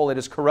the soul. It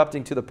is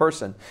corrupting to the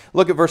person.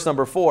 Look at verse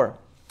number 4.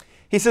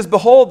 He says,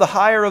 behold, the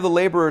hire of the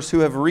laborers who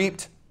have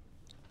reaped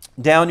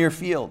down your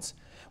fields,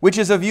 which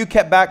is of you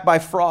kept back by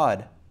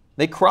fraud.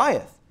 They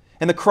crieth,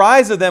 and the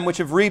cries of them which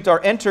have reaped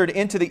are entered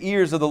into the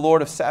ears of the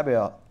Lord of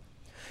Sabaoth.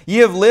 Ye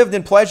have lived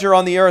in pleasure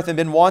on the earth and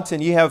been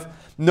wanton. Ye have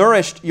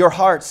nourished your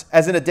hearts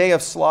as in a day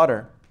of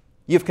slaughter.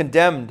 Ye have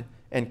condemned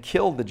and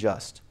killed the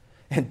just,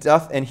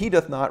 and he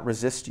doth not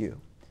resist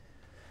you.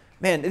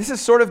 Man, this is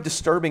sort of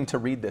disturbing to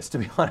read this, to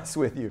be honest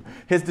with you.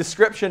 His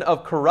description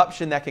of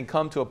corruption that can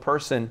come to a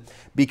person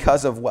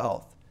because of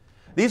wealth.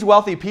 These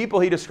wealthy people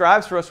he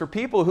describes for us were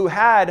people who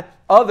had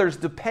others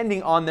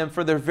depending on them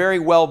for their very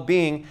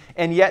well-being,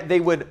 and yet they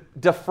would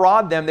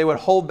defraud them. They would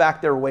hold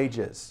back their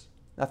wages.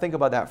 Now think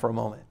about that for a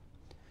moment.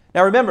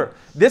 Now remember,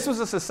 this was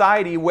a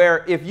society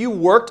where if you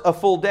worked a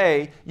full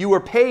day, you were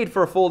paid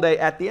for a full day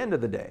at the end of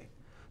the day.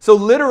 So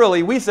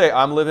literally, we say,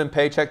 I'm living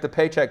paycheck to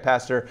paycheck,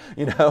 Pastor,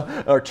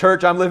 or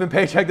church, I'm living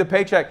paycheck to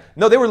paycheck.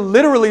 No, they were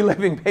literally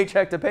living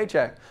paycheck to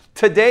paycheck.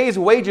 Today's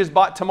wages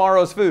bought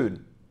tomorrow's food.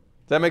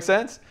 Does that make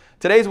sense?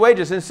 Today's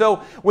wages. And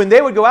so when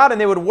they would go out and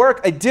they would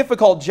work a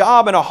difficult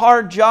job and a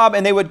hard job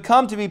and they would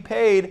come to be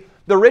paid,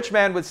 the rich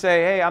man would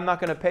say, hey, I'm not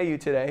going to pay you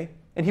today.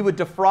 And he would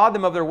defraud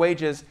them of their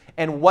wages.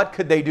 And what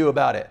could they do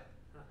about it?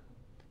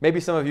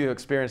 Maybe some of you have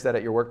experienced that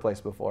at your workplace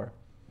before.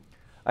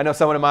 I know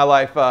someone in my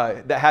life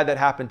that had that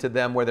happen to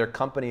them where their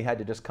company had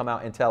to just come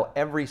out and tell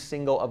every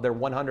single of their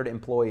 100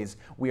 employees,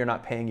 we are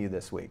not paying you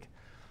this week.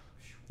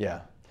 Yeah.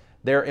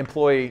 Their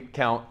employee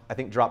count, I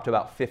think, dropped to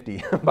about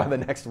 50 by the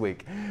next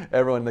week.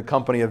 Everyone in the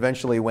company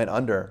eventually went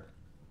under.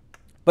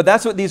 But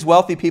that's what these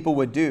wealthy people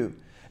would do.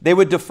 They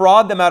would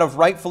defraud them out of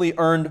rightfully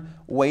earned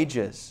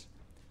wages.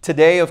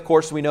 Today, of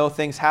course, we know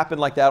things happen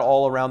like that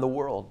all around the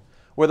world,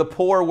 where the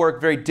poor work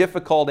very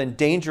difficult and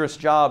dangerous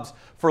jobs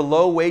for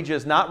low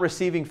wages, not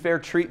receiving fair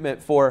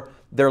treatment for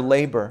their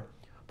labor.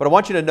 But I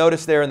want you to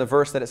notice there in the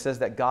verse that it says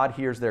that God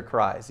hears their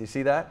cries. You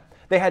see that?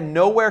 They had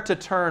nowhere to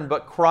turn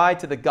but cry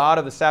to the God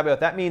of the Sabaoth.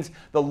 That means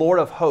the Lord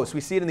of hosts.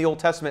 We see it in the Old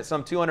Testament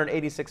some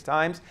 286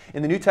 times.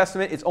 In the New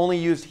Testament, it's only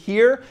used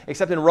here,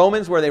 except in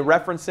Romans where they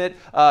reference it.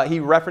 He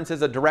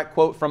references a direct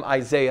quote from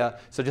Isaiah.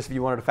 So just if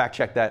you wanted to fact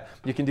check that,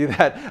 you can do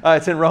that.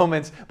 It's in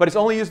Romans. But it's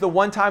only used the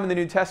one time in the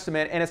New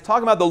Testament. And it's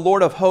talking about the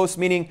Lord of hosts,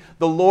 meaning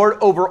the Lord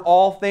over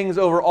all things,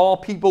 over all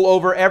people,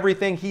 over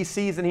everything. He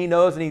sees and he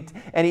knows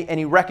and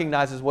he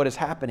recognizes what is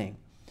happening.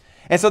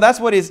 And so that's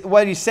what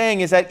he's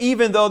saying is that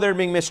even though they're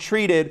being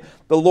mistreated,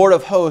 the Lord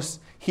of hosts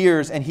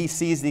hears and he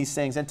sees these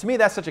things. And to me,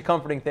 that's such a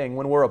comforting thing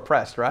when we're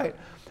oppressed, right?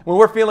 When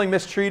we're feeling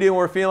mistreated, when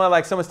we're feeling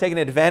like someone's taking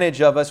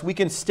advantage of us, we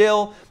can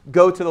still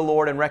go to the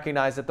Lord and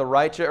recognize that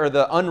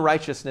the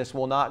unrighteousness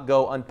will not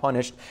go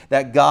unpunished,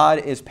 that God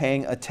is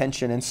paying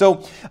attention. And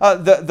so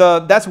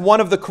that's one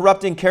of the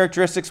corrupting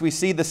characteristics we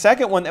see. The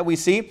second one that we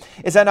see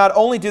is that not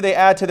only do they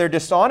add to their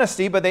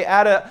dishonesty, but they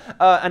add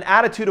an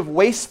attitude of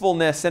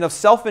wastefulness and of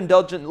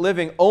self-indulgent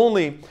living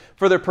only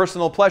for their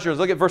personal pleasures.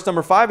 Look at verse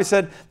number 5. He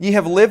said, ye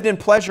have lived in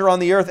pleasure on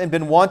the earth and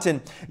been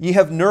wanton. Ye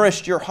have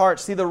nourished your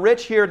hearts. See, the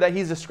rich here that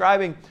he's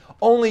describing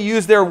only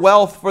use their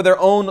wealth for their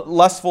own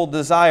lustful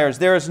desires.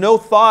 There is no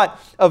thought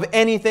of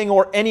anything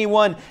or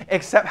anyone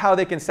except how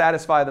they can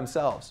satisfy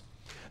themselves.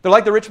 They're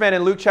like the rich man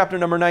in Luke chapter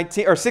number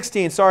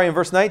 16, in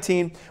verse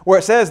 19, where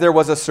it says, there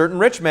was a certain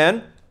rich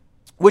man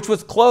which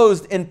was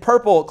clothed in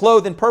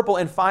purple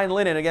and fine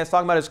linen. Again, it's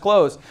talking about his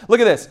clothes.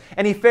 Look at this.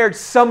 And he fared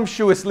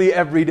sumptuously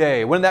every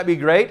day. Wouldn't that be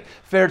great?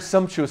 Fared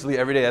sumptuously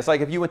every day. That's like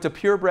if you went to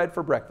Purebred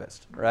for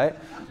breakfast, right?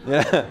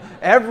 Yeah.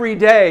 Every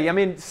day. I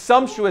mean,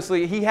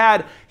 sumptuously. He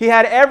had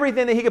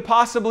everything that he could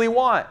possibly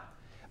want.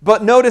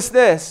 But notice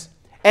this.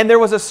 And there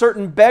was a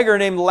certain beggar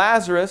named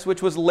Lazarus,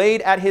 which was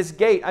laid at his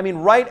gate,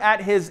 right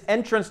at his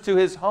entrance to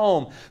his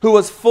home, who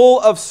was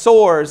full of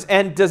sores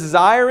and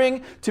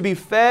desiring to be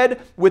fed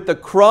with the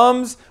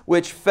crumbs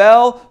which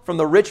fell from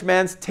the rich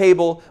man's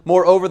table.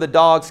 Moreover, the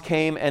dogs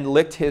came and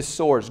licked his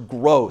sores.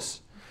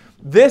 Gross.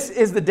 This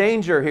is the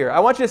danger here. I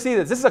want you to see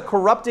this. This is a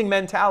corrupting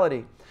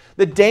mentality.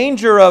 The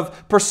danger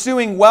of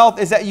pursuing wealth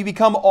is that you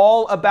become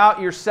all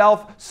about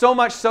yourself, so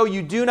much so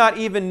you do not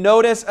even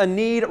notice a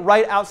need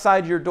right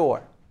outside your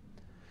door.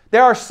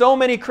 There are so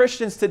many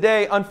Christians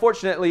today,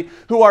 unfortunately,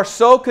 who are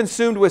so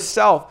consumed with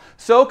self,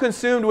 so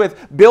consumed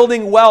with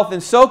building wealth,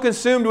 and so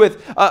consumed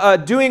with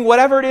doing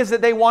whatever it is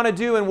that they want to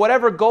do and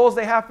whatever goals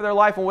they have for their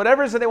life and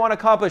whatever it is that they want to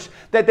accomplish,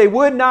 that they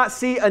would not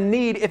see a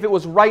need if it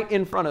was right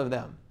in front of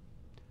them.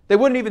 They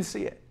wouldn't even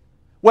see it.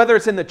 Whether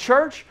it's in the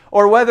church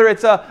or whether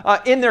it's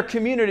in their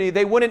community,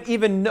 they wouldn't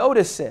even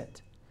notice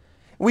it.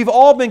 We've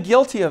all been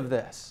guilty of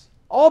this.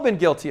 All been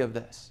guilty of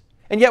this.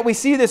 And yet we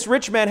see this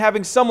rich man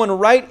having someone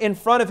right in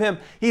front of him.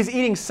 He's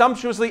eating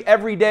sumptuously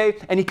every day,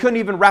 and he couldn't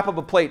even wrap up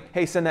a plate.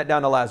 Hey, send that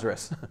down to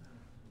Lazarus.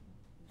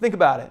 Think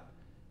about it.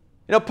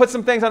 Put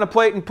some things on a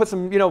plate and put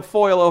some,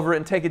 foil over it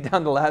and take it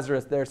down to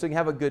Lazarus there so you can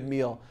have a good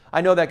meal. I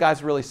know that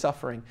guy's really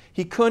suffering.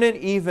 He couldn't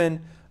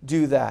even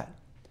do that.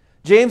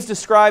 James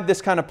described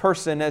this kind of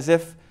person as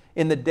if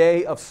in the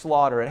day of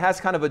slaughter. It has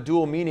kind of a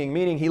dual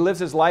meaning he lives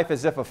his life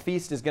as if a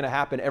feast is going to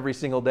happen every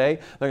single day.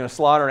 They're going to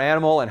slaughter an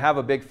animal and have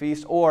a big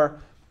feast, or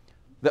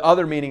the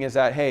other meaning is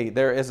that, hey,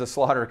 there is a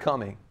slaughter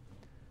coming.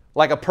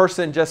 Like a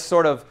person just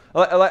sort of,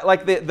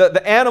 like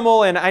the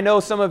animal, and I know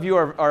some of you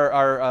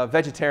are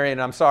vegetarian,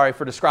 and I'm sorry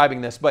for describing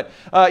this, but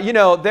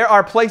there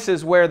are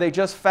places where they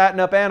just fatten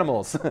up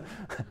animals.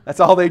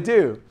 That's all they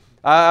do.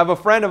 I have a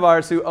friend of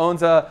ours who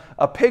owns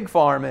a pig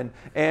farm,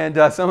 and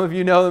some of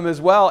you know them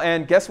as well,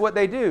 and guess what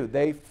they do?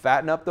 They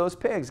fatten up those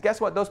pigs.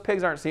 Guess what? Those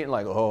pigs aren't seeing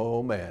like,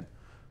 oh man,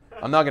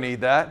 I'm not going to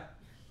eat that.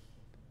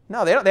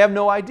 No, they have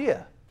no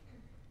idea.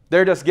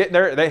 They're just getting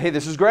there. Hey,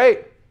 this is great.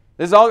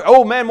 This is all,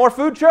 oh man, more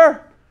food?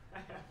 Sure.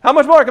 How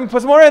much more? I can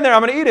put some more in there.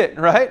 I'm going to eat it,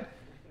 right?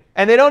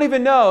 And they don't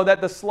even know that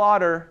the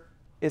slaughter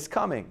is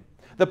coming.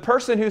 The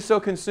person who's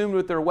so consumed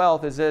with their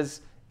wealth is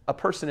as a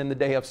person in the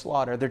day of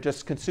slaughter. They're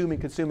just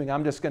consuming.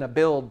 I'm just going to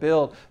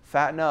build,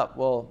 fatten up.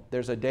 Well,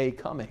 there's a day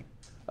coming,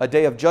 a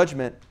day of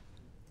judgment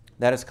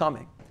that is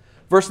coming.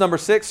 Verse number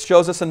 6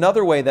 shows us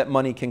another way that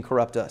money can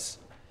corrupt us.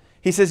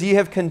 He says, ye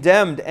have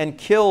condemned and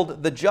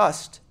killed the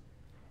just,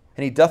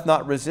 and he doth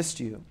not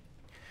resist you.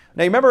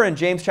 Now, you remember in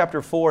James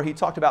chapter 4, he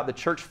talked about the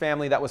church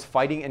family that was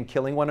fighting and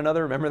killing one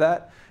another. Remember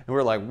that? And we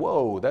were like,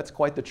 whoa, that's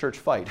quite the church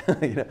fight.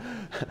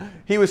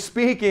 He was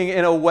speaking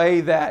in a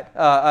way that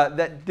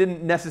that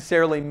didn't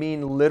necessarily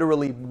mean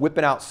literally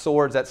whipping out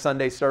swords at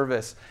Sunday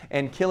service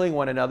and killing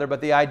one another, but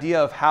the idea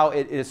of how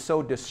it is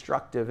so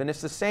destructive. And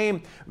it's the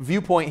same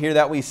viewpoint here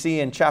that we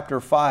see in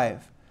chapter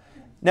 5.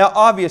 Now,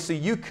 obviously,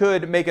 you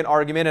could make an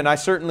argument,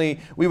 and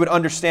we would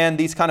understand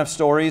these kind of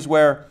stories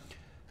where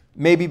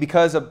maybe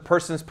because a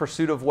person's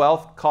pursuit of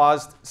wealth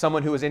caused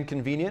someone who was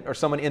inconvenient or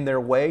someone in their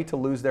way to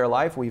lose their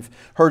life. We've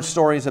heard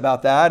stories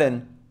about that.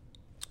 And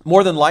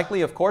more than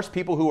likely, of course,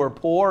 people who were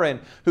poor and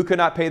who could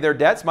not pay their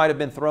debts might have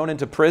been thrown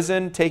into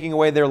prison, taking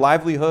away their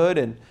livelihood,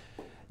 and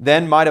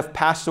then might have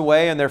passed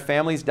away and their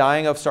families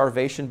dying of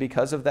starvation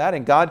because of that.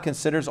 And God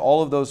considers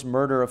all of those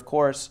murder, of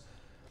course.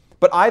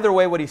 But either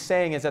way, what he's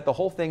saying is that the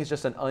whole thing is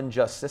just an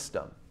unjust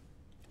system.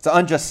 It's an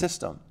unjust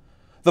system.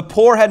 The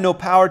poor had no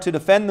power to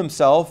defend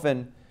themselves,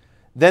 and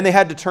then they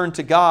had to turn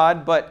to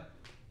God. But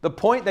the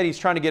point that he's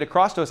trying to get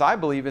across to us, I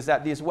believe, is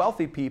that these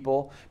wealthy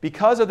people,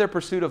 because of their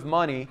pursuit of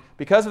money,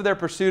 because of their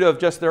pursuit of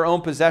just their own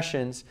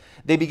possessions,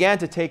 they began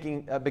to take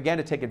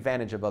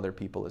advantage of other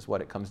people, is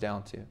what it comes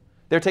down to.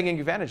 They're taking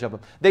advantage of them.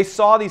 They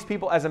saw these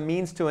people as a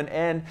means to an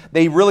end.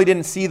 They really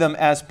didn't see them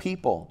as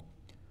people.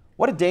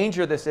 What a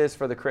danger this is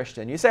for the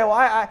Christian. You say,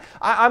 well,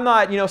 I'm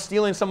not,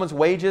 stealing someone's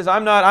wages.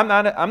 I'm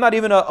not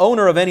even an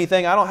owner of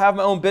anything. I don't have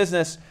my own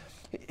business.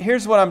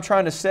 Here's what I'm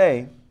trying to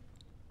say.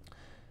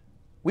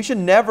 We should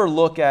never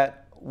look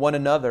at one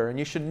another, and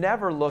you should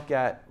never look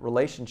at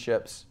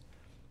relationships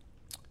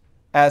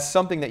as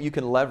something that you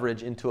can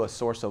leverage into a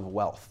source of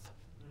wealth.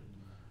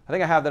 I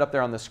think I have that up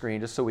there on the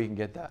screen just so we can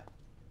get that.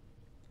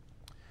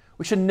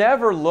 We should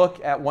never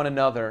look at one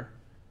another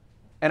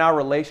and our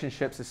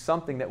relationships as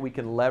something that we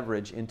can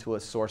leverage into a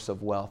source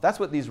of wealth. That's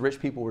what these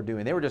rich people were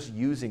doing. They were just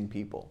using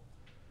people.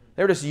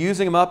 They were just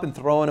using them up and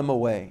throwing them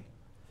away.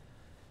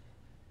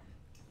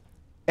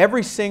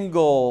 Every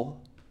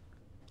single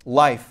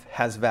life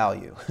has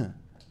value.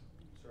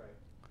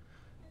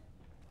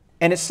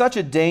 And it's such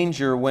a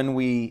danger when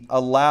we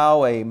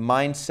allow a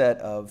mindset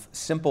of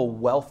simple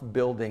wealth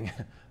building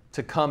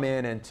to come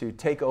in and to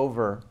take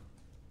over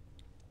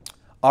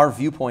our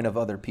viewpoint of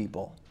other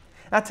people.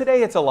 Now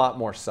today it's a lot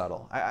more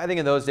subtle. I think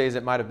in those days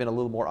it might have been a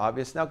little more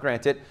obvious. Now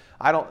granted,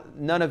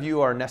 none of you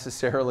are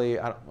necessarily,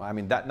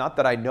 not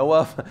that I know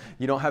of,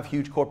 you don't have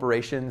huge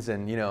corporations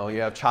and you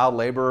have child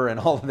labor and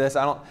all of this.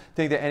 I don't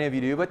think that any of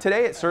you do, but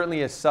today it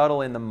certainly is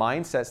subtle in the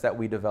mindsets that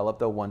we develop,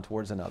 though one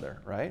towards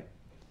another, right?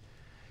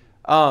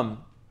 I'm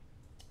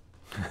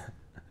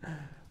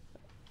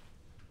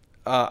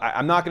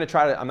not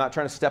trying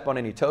to step on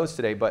any toes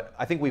today, but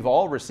I think we've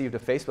all received a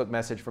Facebook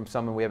message from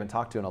someone we haven't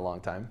talked to in a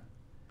long time.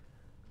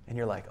 And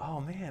you're like,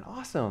 oh man,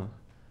 awesome.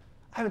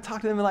 I haven't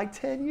talked to them in like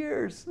 10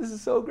 years. This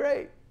is so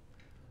great.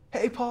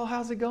 Hey Paul,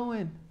 how's it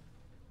going?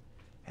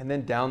 And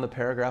then down the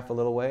paragraph a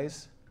little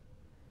ways,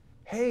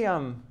 hey,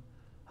 I'm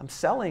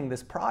selling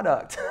this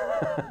product.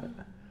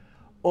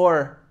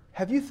 Or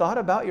have you thought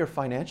about your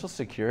financial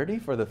security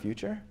for the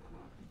future?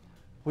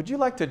 Would you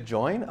like to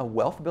join a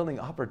wealth building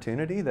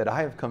opportunity that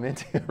I have come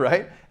into,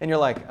 right? And you're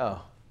like,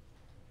 oh,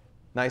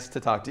 nice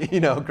to talk to you,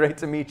 great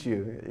to meet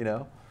you,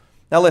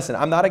 Now listen,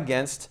 I'm not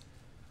against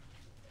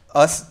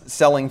us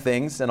selling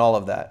things and all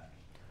of that.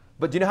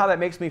 But do you know how that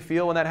makes me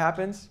feel when that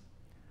happens?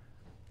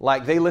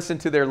 Like they listen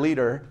to their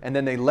leader and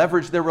then they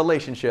leverage their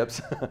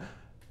relationships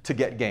to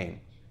get gain.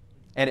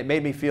 And it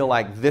made me feel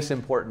like this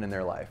important in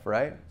their life,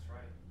 right?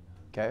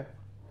 That's right. Okay?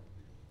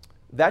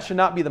 That should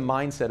not be the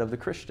mindset of the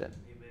Christian.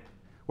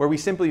 Where we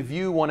simply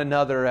view one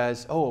another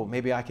as, oh,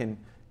 maybe I can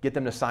get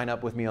them to sign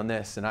up with me on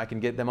this, and I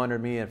can get them under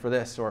me and for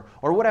this, or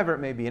whatever it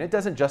may be. And it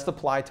doesn't just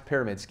apply to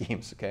pyramid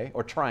schemes, okay?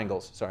 Or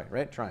triangles, sorry,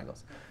 right? Triangle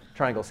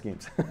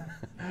schemes.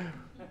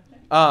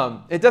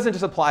 It doesn't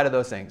just apply to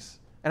those things.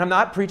 And I'm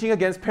not preaching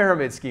against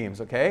pyramid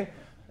schemes, okay?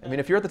 I mean,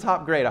 if you're at the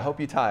top, great. I hope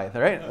you tithe,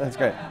 all right? That's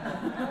great.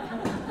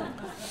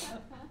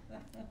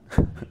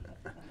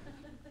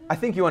 I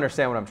think you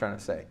understand what I'm trying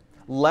to say.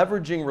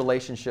 Leveraging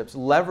relationships,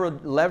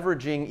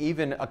 leveraging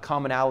even a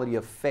commonality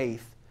of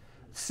faith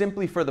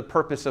simply for the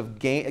purpose of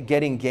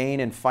getting gain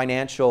and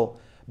financial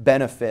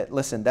benefit.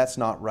 Listen, that's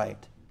not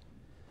right.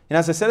 And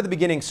as I said at the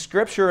beginning,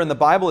 Scripture and the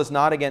Bible is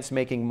not against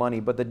making money,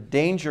 but the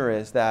danger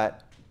is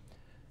that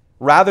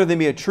rather than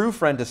be a true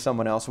friend to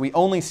someone else, we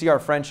only see our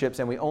friendships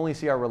and we only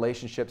see our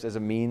relationships as a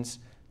means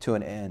to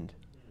an end.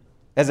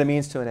 As a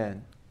means to an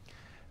end.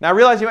 Now, I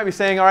realize you might be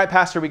saying, all right,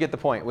 Pastor, we get the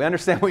point. We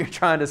understand what you're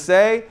trying to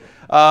say.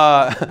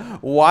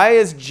 Why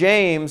is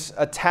James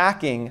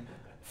attacking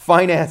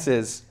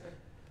finances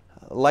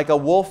like a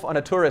wolf on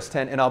a tourist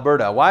tent in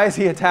Alberta? Why is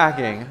he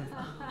attacking?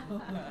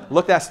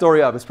 Look that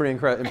story up. It's pretty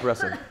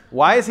impressive.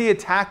 Why is he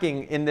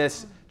attacking in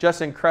this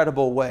just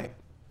incredible way?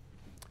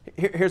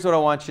 Here's what I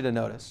want you to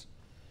notice.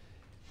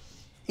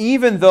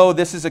 Even though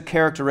this is a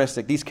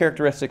characteristic, these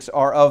characteristics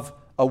are of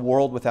a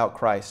world without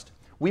Christ,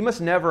 we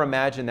must never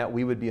imagine that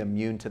we would be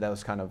immune to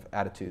those kind of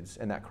attitudes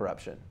and that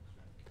corruption.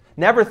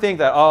 Never think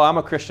that, oh, I'm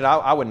a Christian.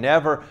 I would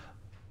never.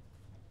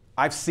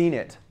 I've seen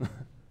it.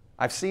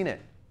 I've seen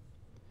it.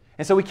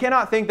 And so we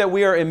cannot think that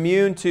we are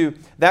immune to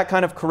that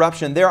kind of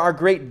corruption. There are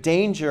great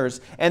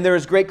dangers and there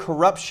is great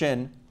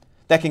corruption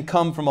that can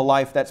come from a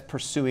life that's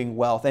pursuing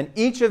wealth. And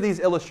each of these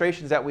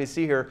illustrations that we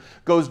see here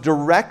goes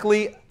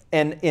directly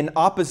and in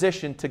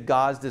opposition to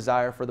God's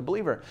desire for the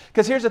believer.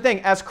 Because here's the thing,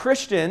 as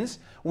Christians,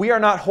 we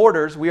are not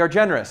hoarders, we are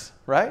generous,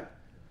 right?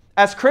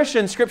 As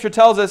Christians, Scripture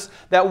tells us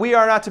that we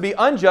are not to be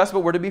unjust,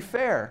 but we're to be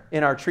fair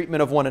in our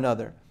treatment of one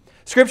another.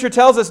 Scripture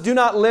tells us, do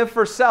not live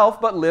for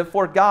self, but live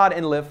for God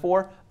and live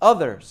for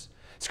others.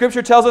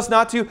 Scripture tells us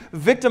not to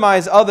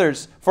victimize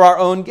others for our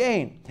own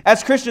gain.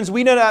 As Christians,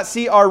 we do not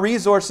see our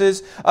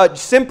resources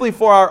simply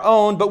for our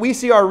own, but we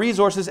see our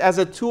resources as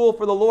a tool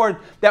for the Lord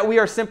that we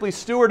are simply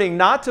stewarding,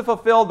 not to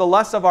fulfill the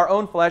lusts of our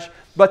own flesh,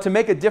 but to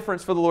make a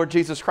difference for the Lord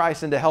Jesus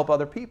Christ and to help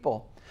other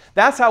people.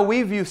 That's how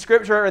we view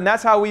Scripture, and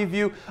that's how we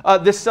view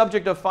this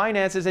subject of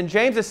finances. And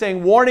James is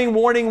saying, warning,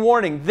 warning,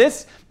 warning.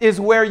 This is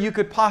where you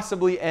could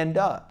possibly end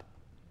up.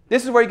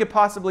 This is where you could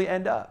possibly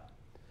end up.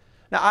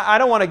 Now, I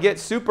don't want to get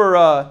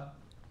super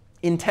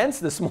intense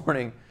this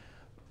morning,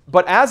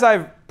 but as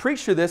I've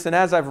preached through this and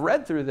as I've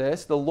read through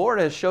this, the Lord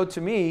has showed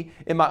to me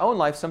in my own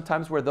life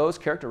sometimes where those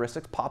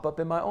characteristics pop up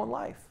in my own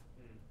life.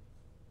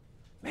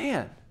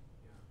 Man.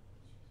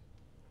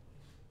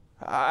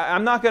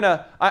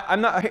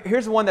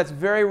 Here's one that's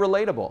very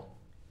relatable.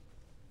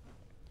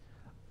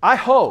 I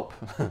hope,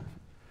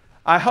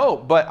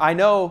 but I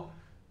know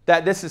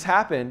that this has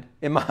happened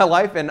in my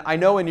life, and I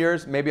know in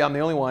yours, maybe I'm the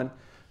only one.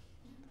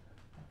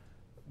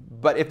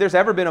 But if there's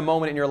ever been a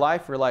moment in your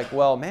life where you're like,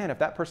 well, man, if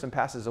that person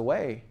passes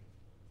away,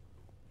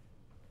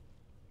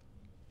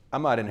 I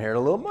might inherit a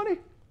little money.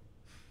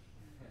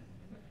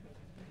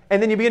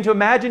 And then you begin to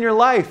imagine your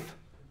life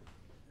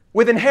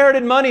with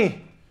inherited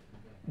money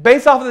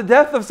based off of the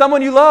death of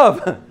someone you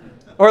love.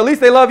 Or at least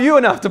they love you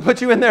enough to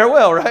put you in their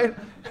will, right?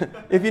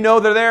 If you know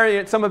they're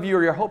there, some of you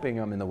are hoping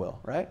I'm in the will,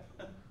 right?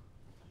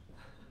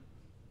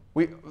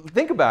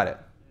 Think about it,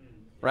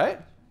 right?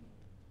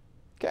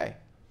 Okay.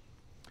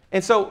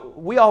 And so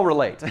we all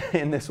relate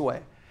in this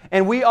way.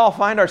 And we all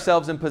find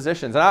ourselves in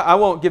positions. And I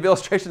won't give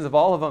illustrations of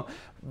all of them,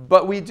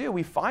 but we do.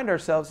 We find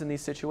ourselves in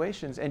these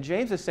situations. And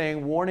James is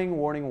saying, warning,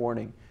 warning,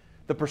 warning.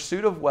 The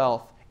pursuit of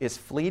wealth is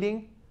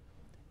fleeting.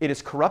 It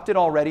is corrupted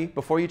already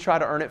before you try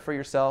to earn it for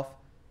yourself.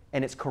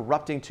 And it's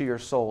corrupting to your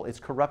soul. It's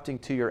corrupting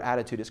to your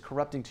attitude. It's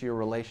corrupting to your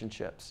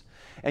relationships.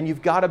 And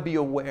you've got to be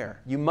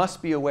aware. You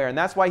must be aware. And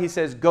that's why he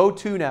says, go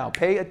to now.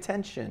 Pay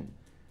attention,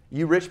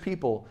 you rich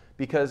people,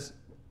 because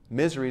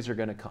miseries are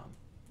going to come.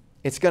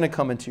 It's going to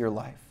come into your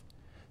life.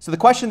 So the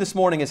question this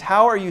morning is,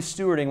 how are you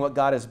stewarding what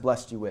God has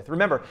blessed you with?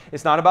 Remember,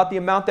 it's not about the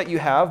amount that you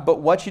have,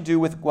 but what you do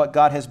with what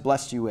God has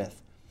blessed you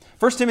with.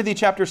 1 Timothy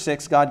chapter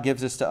 6, God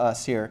gives this to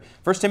us here.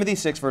 1 Timothy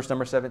 6, verse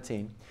number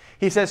 17.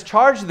 He says,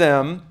 charge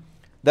them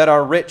that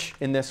are rich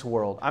in this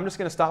world. I'm just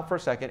going to stop for a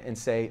second and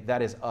say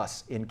that is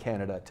us in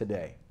Canada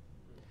today.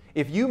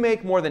 If you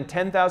make more than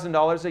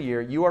 $10,000 a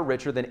year, you are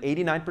richer than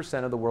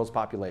 89% of the world's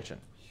population.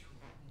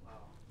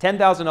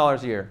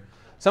 $10,000 a year.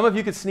 Some of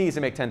you could sneeze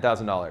and make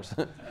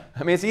 $10,000.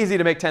 I mean, it's easy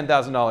to make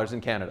 $10,000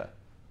 in Canada.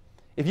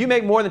 If you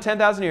make more than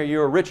 $10,000 a year,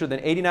 you are richer than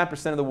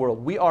 89% of the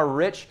world. We are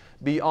rich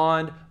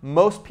beyond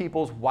most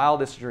people's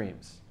wildest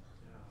dreams.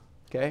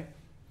 Okay?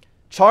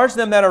 Charge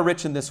them that are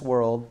rich in this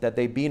world that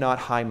they be not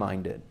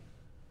high-minded.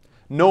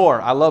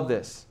 Nor, I love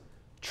this,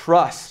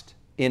 trust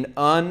in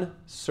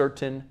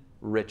uncertain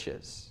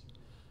riches.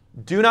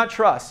 Do not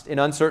trust in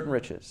uncertain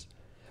riches,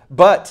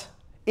 but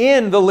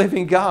in the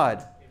living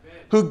God,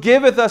 who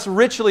giveth us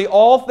richly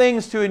all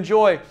things to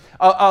enjoy.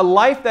 A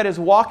life that is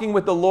walking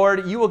with the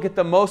Lord, you will get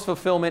the most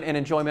fulfillment and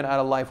enjoyment out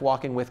of life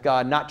walking with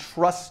God, not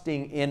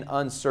trusting in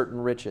uncertain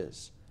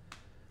riches.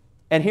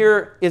 And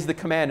here is the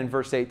command in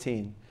verse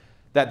 18,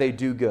 that they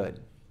do good,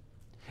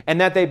 and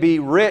that they be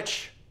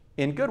rich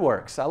in good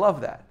works. I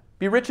love that.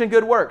 Be rich in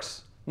good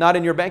works, not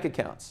in your bank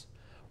accounts.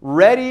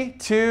 Ready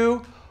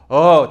to,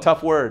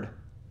 tough word,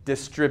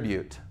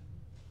 distribute.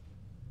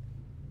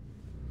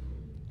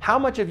 How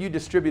much have you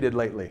distributed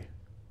lately?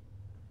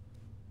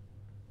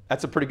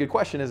 That's a pretty good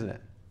question, isn't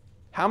it?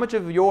 How much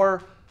of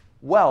your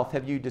wealth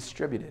have you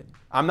distributed?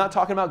 I'm not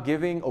talking about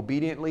giving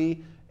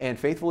obediently and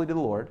faithfully to the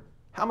Lord.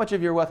 How much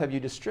of your wealth have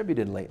you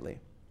distributed lately?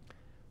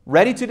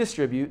 Ready to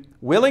distribute,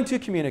 willing to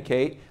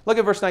communicate. Look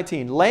at verse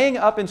 19. Laying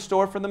up in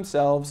store for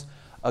themselves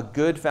a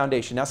good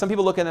foundation. Now, some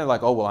people look at it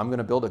like, I'm going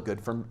to build a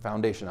good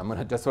foundation.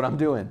 That's what I'm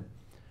doing.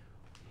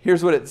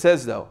 Here's what it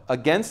says, though.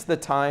 Against the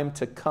time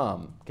to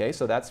come. Okay,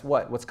 so that's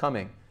what? What's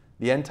coming?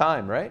 The end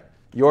time, right?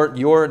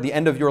 The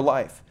end of your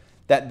life.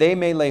 That they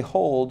may lay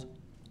hold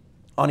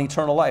on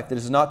eternal life.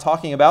 This is not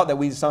talking about that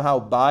we somehow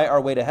buy our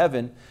way to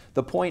heaven.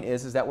 The point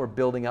is that we're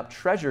building up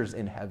treasures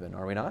in heaven,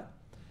 are we not?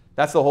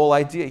 That's the whole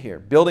idea here,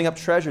 building up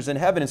treasures in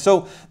heaven. And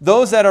so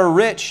those that are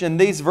rich, and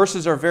these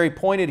verses are very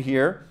pointed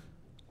here,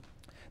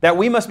 that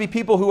we must be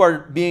people who are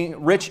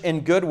being rich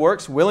in good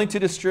works, willing to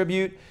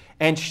distribute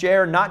and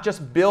share, not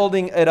just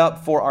building it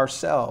up for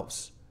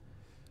ourselves.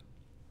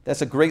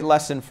 That's a great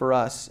lesson for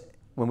us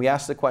when we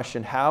ask the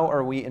question, how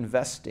are we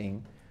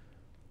investing?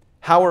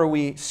 How are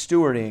we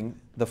stewarding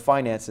the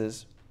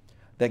finances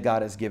that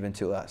God has given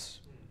to us?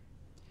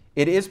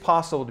 It is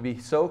possible to be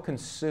so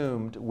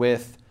consumed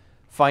with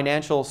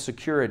financial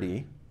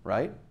security,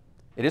 right?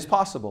 It is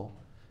possible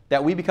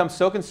that we become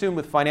so consumed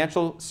with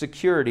financial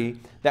security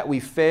that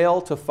we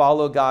fail to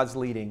follow God's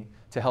leading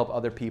to help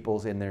other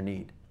people's in their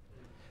need.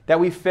 That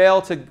we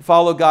fail to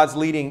follow God's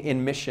leading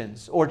in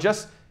missions or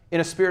just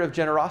in a spirit of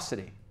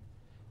generosity.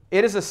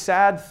 It is a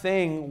sad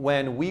thing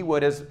when we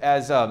would,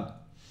 as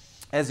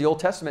the Old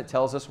Testament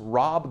tells us,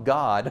 rob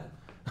God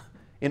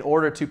in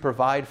order to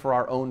provide for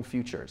our own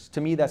futures.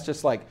 To me, that's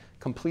just like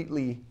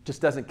completely just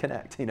doesn't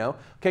connect,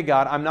 Okay,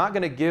 God, I'm not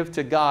going to give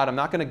to God. I'm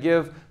not going to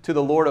give to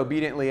the Lord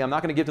obediently. I'm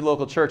not going to give to the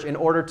local church in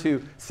order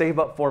to save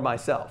up for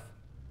myself.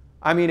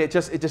 I mean, it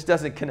just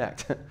doesn't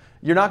connect.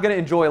 You're not going to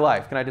enjoy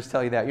life. Can I just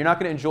tell you that? You're not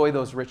going to enjoy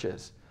those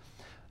riches.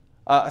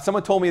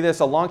 Someone told me this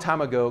a long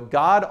time ago.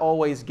 God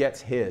always gets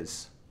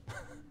his.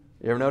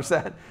 You ever notice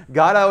that?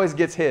 God always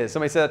gets his.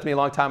 Somebody said that to me a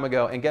long time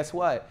ago. And guess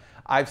what?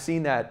 I've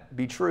seen that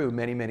be true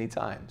many, many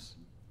times.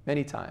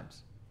 Many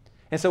times.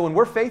 And so when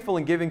we're faithful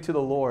in giving to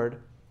the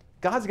Lord,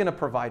 God's going to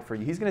provide for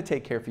you. He's going to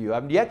take care for you.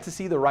 I'm yet to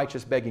see the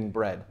righteous begging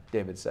bread,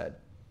 David said.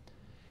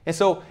 And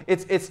so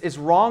it's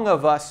wrong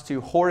of us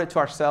to hoard it to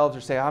ourselves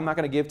or say, I'm not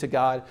going to give to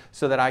God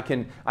so that I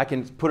can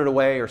put it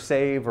away or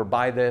save or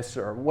buy this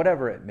or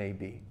whatever it may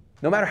be.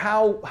 No matter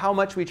how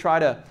much we try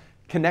to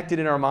connect it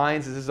in our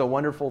minds, this is a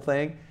wonderful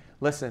thing.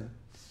 Listen,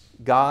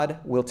 God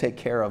will take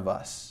care of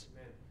us.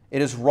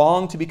 It is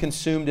wrong to be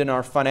consumed in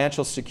our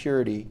financial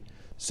security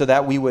so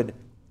that we would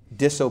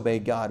disobey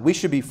God. We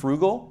should be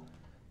frugal,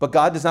 but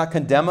God does not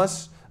condemn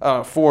us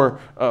for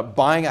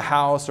buying a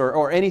house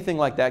or anything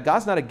like that.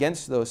 God's not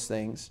against those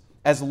things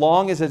as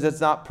long as it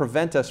does not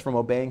prevent us from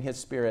obeying His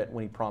Spirit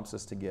when He prompts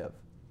us to give.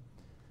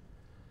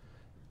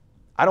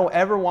 I don't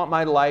ever want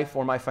my life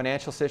or my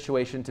financial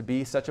situation to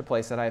be such a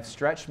place that I have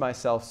stretched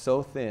myself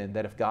so thin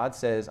that if God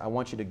says, I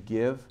want you to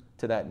give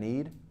to that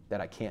need,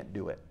 that I can't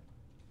do it.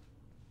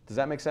 Does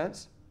that make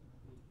sense?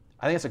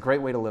 I think it's a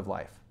great way to live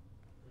life.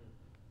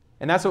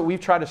 And that's what we've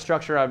tried to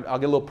structure. I'll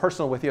get a little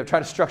personal with you. I've tried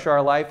to structure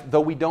our life.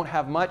 Though we don't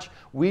have much,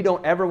 we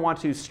don't ever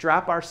want to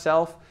strap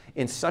ourselves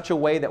in such a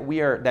way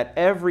that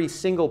every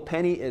single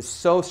penny is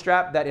so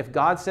strapped that if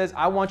God says,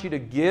 I want you to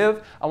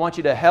give, I want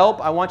you to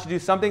help, I want you to do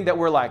something, that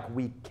we're like,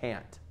 we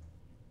can't.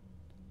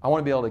 I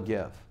want to be able to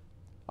give.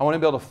 I want to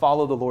be able to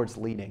follow the Lord's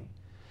leading.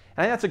 And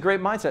I think that's a great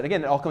mindset.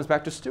 Again, it all comes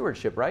back to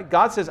stewardship, right?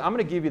 God says, I'm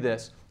going to give you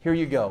this. Here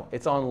you go.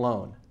 It's on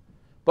loan.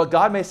 But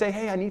God may say,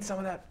 hey, I need some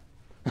of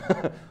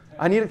that.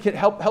 I need to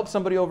help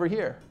somebody over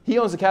here. He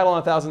owns the cattle on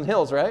 1,000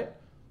 hills, right?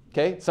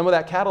 Okay, some of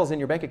that cattle is in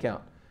your bank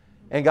account.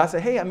 And God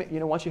said, hey, why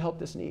don't you help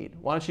this need?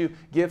 Why don't you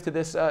give to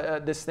this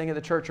thing at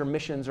the church or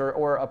missions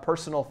or a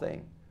personal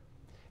thing?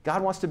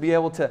 God wants to be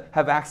able to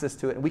have access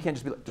to it. And we can't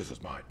just be like, this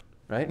is mine,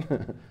 right?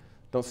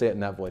 Don't say it in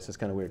that voice. It's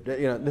kind of weird.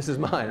 This is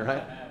mine,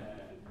 right?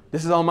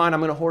 This is all mine. I'm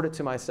going to hoard it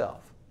to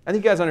myself. I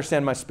think you guys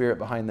understand my spirit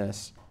behind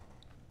this.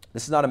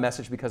 This is not a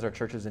message because our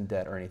church is in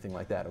debt or anything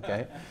like that,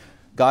 okay?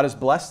 God has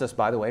blessed us,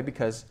 by the way,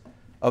 because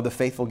of the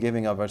faithful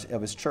giving of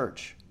His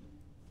church.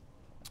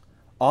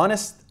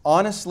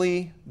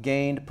 Honestly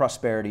gained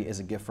prosperity is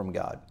a gift from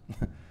God.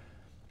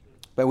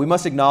 But we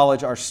must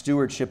acknowledge our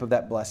stewardship of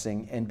that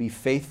blessing and be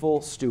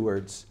faithful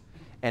stewards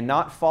and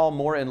not fall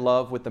more in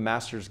love with the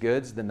master's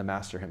goods than the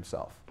master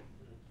himself.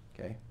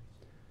 Okay?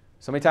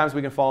 So many times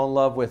we can fall in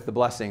love with the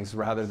blessings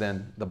rather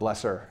than the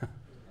blesser.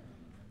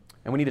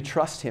 And we need to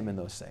trust Him in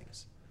those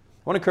things.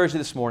 I want to encourage you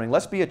this morning,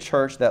 let's be a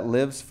church that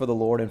lives for the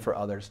Lord and for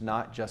others,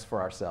 not just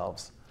for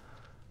ourselves.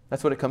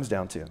 That's what it comes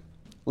down to.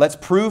 Let's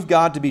prove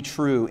God to be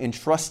true in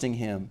trusting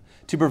Him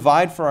to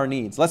provide for our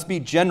needs. Let's be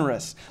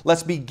generous.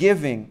 Let's be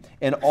giving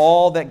in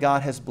all that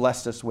God has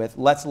blessed us with.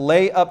 Let's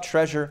lay up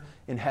treasure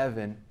in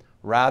heaven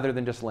rather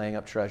than just laying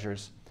up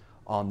treasures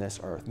on this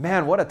earth.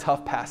 Man, what a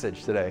tough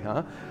passage today,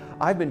 huh?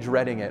 I've been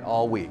dreading it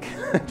all week,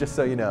 just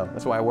so you know.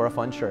 That's why I wore a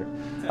fun shirt.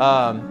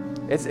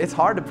 It's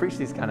hard to preach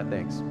these kind of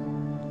things.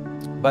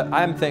 But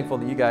I'm thankful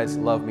that you guys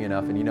love me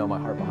enough and you know my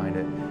heart behind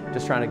it.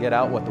 Just trying to get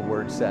out what the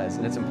Word says.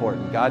 And it's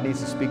important. God needs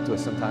to speak to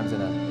us sometimes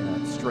in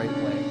a straight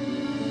way.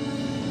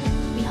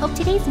 We hope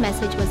today's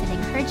message was an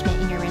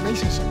encouragement in your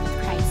relationship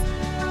with Christ.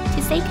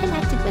 To stay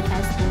connected with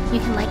us, you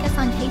can like us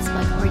on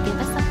Facebook or give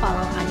us a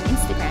follow on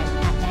Instagram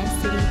at Man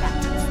City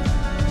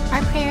Baptist.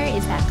 Our prayer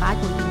is that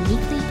God will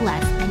uniquely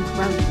bless and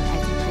grow you as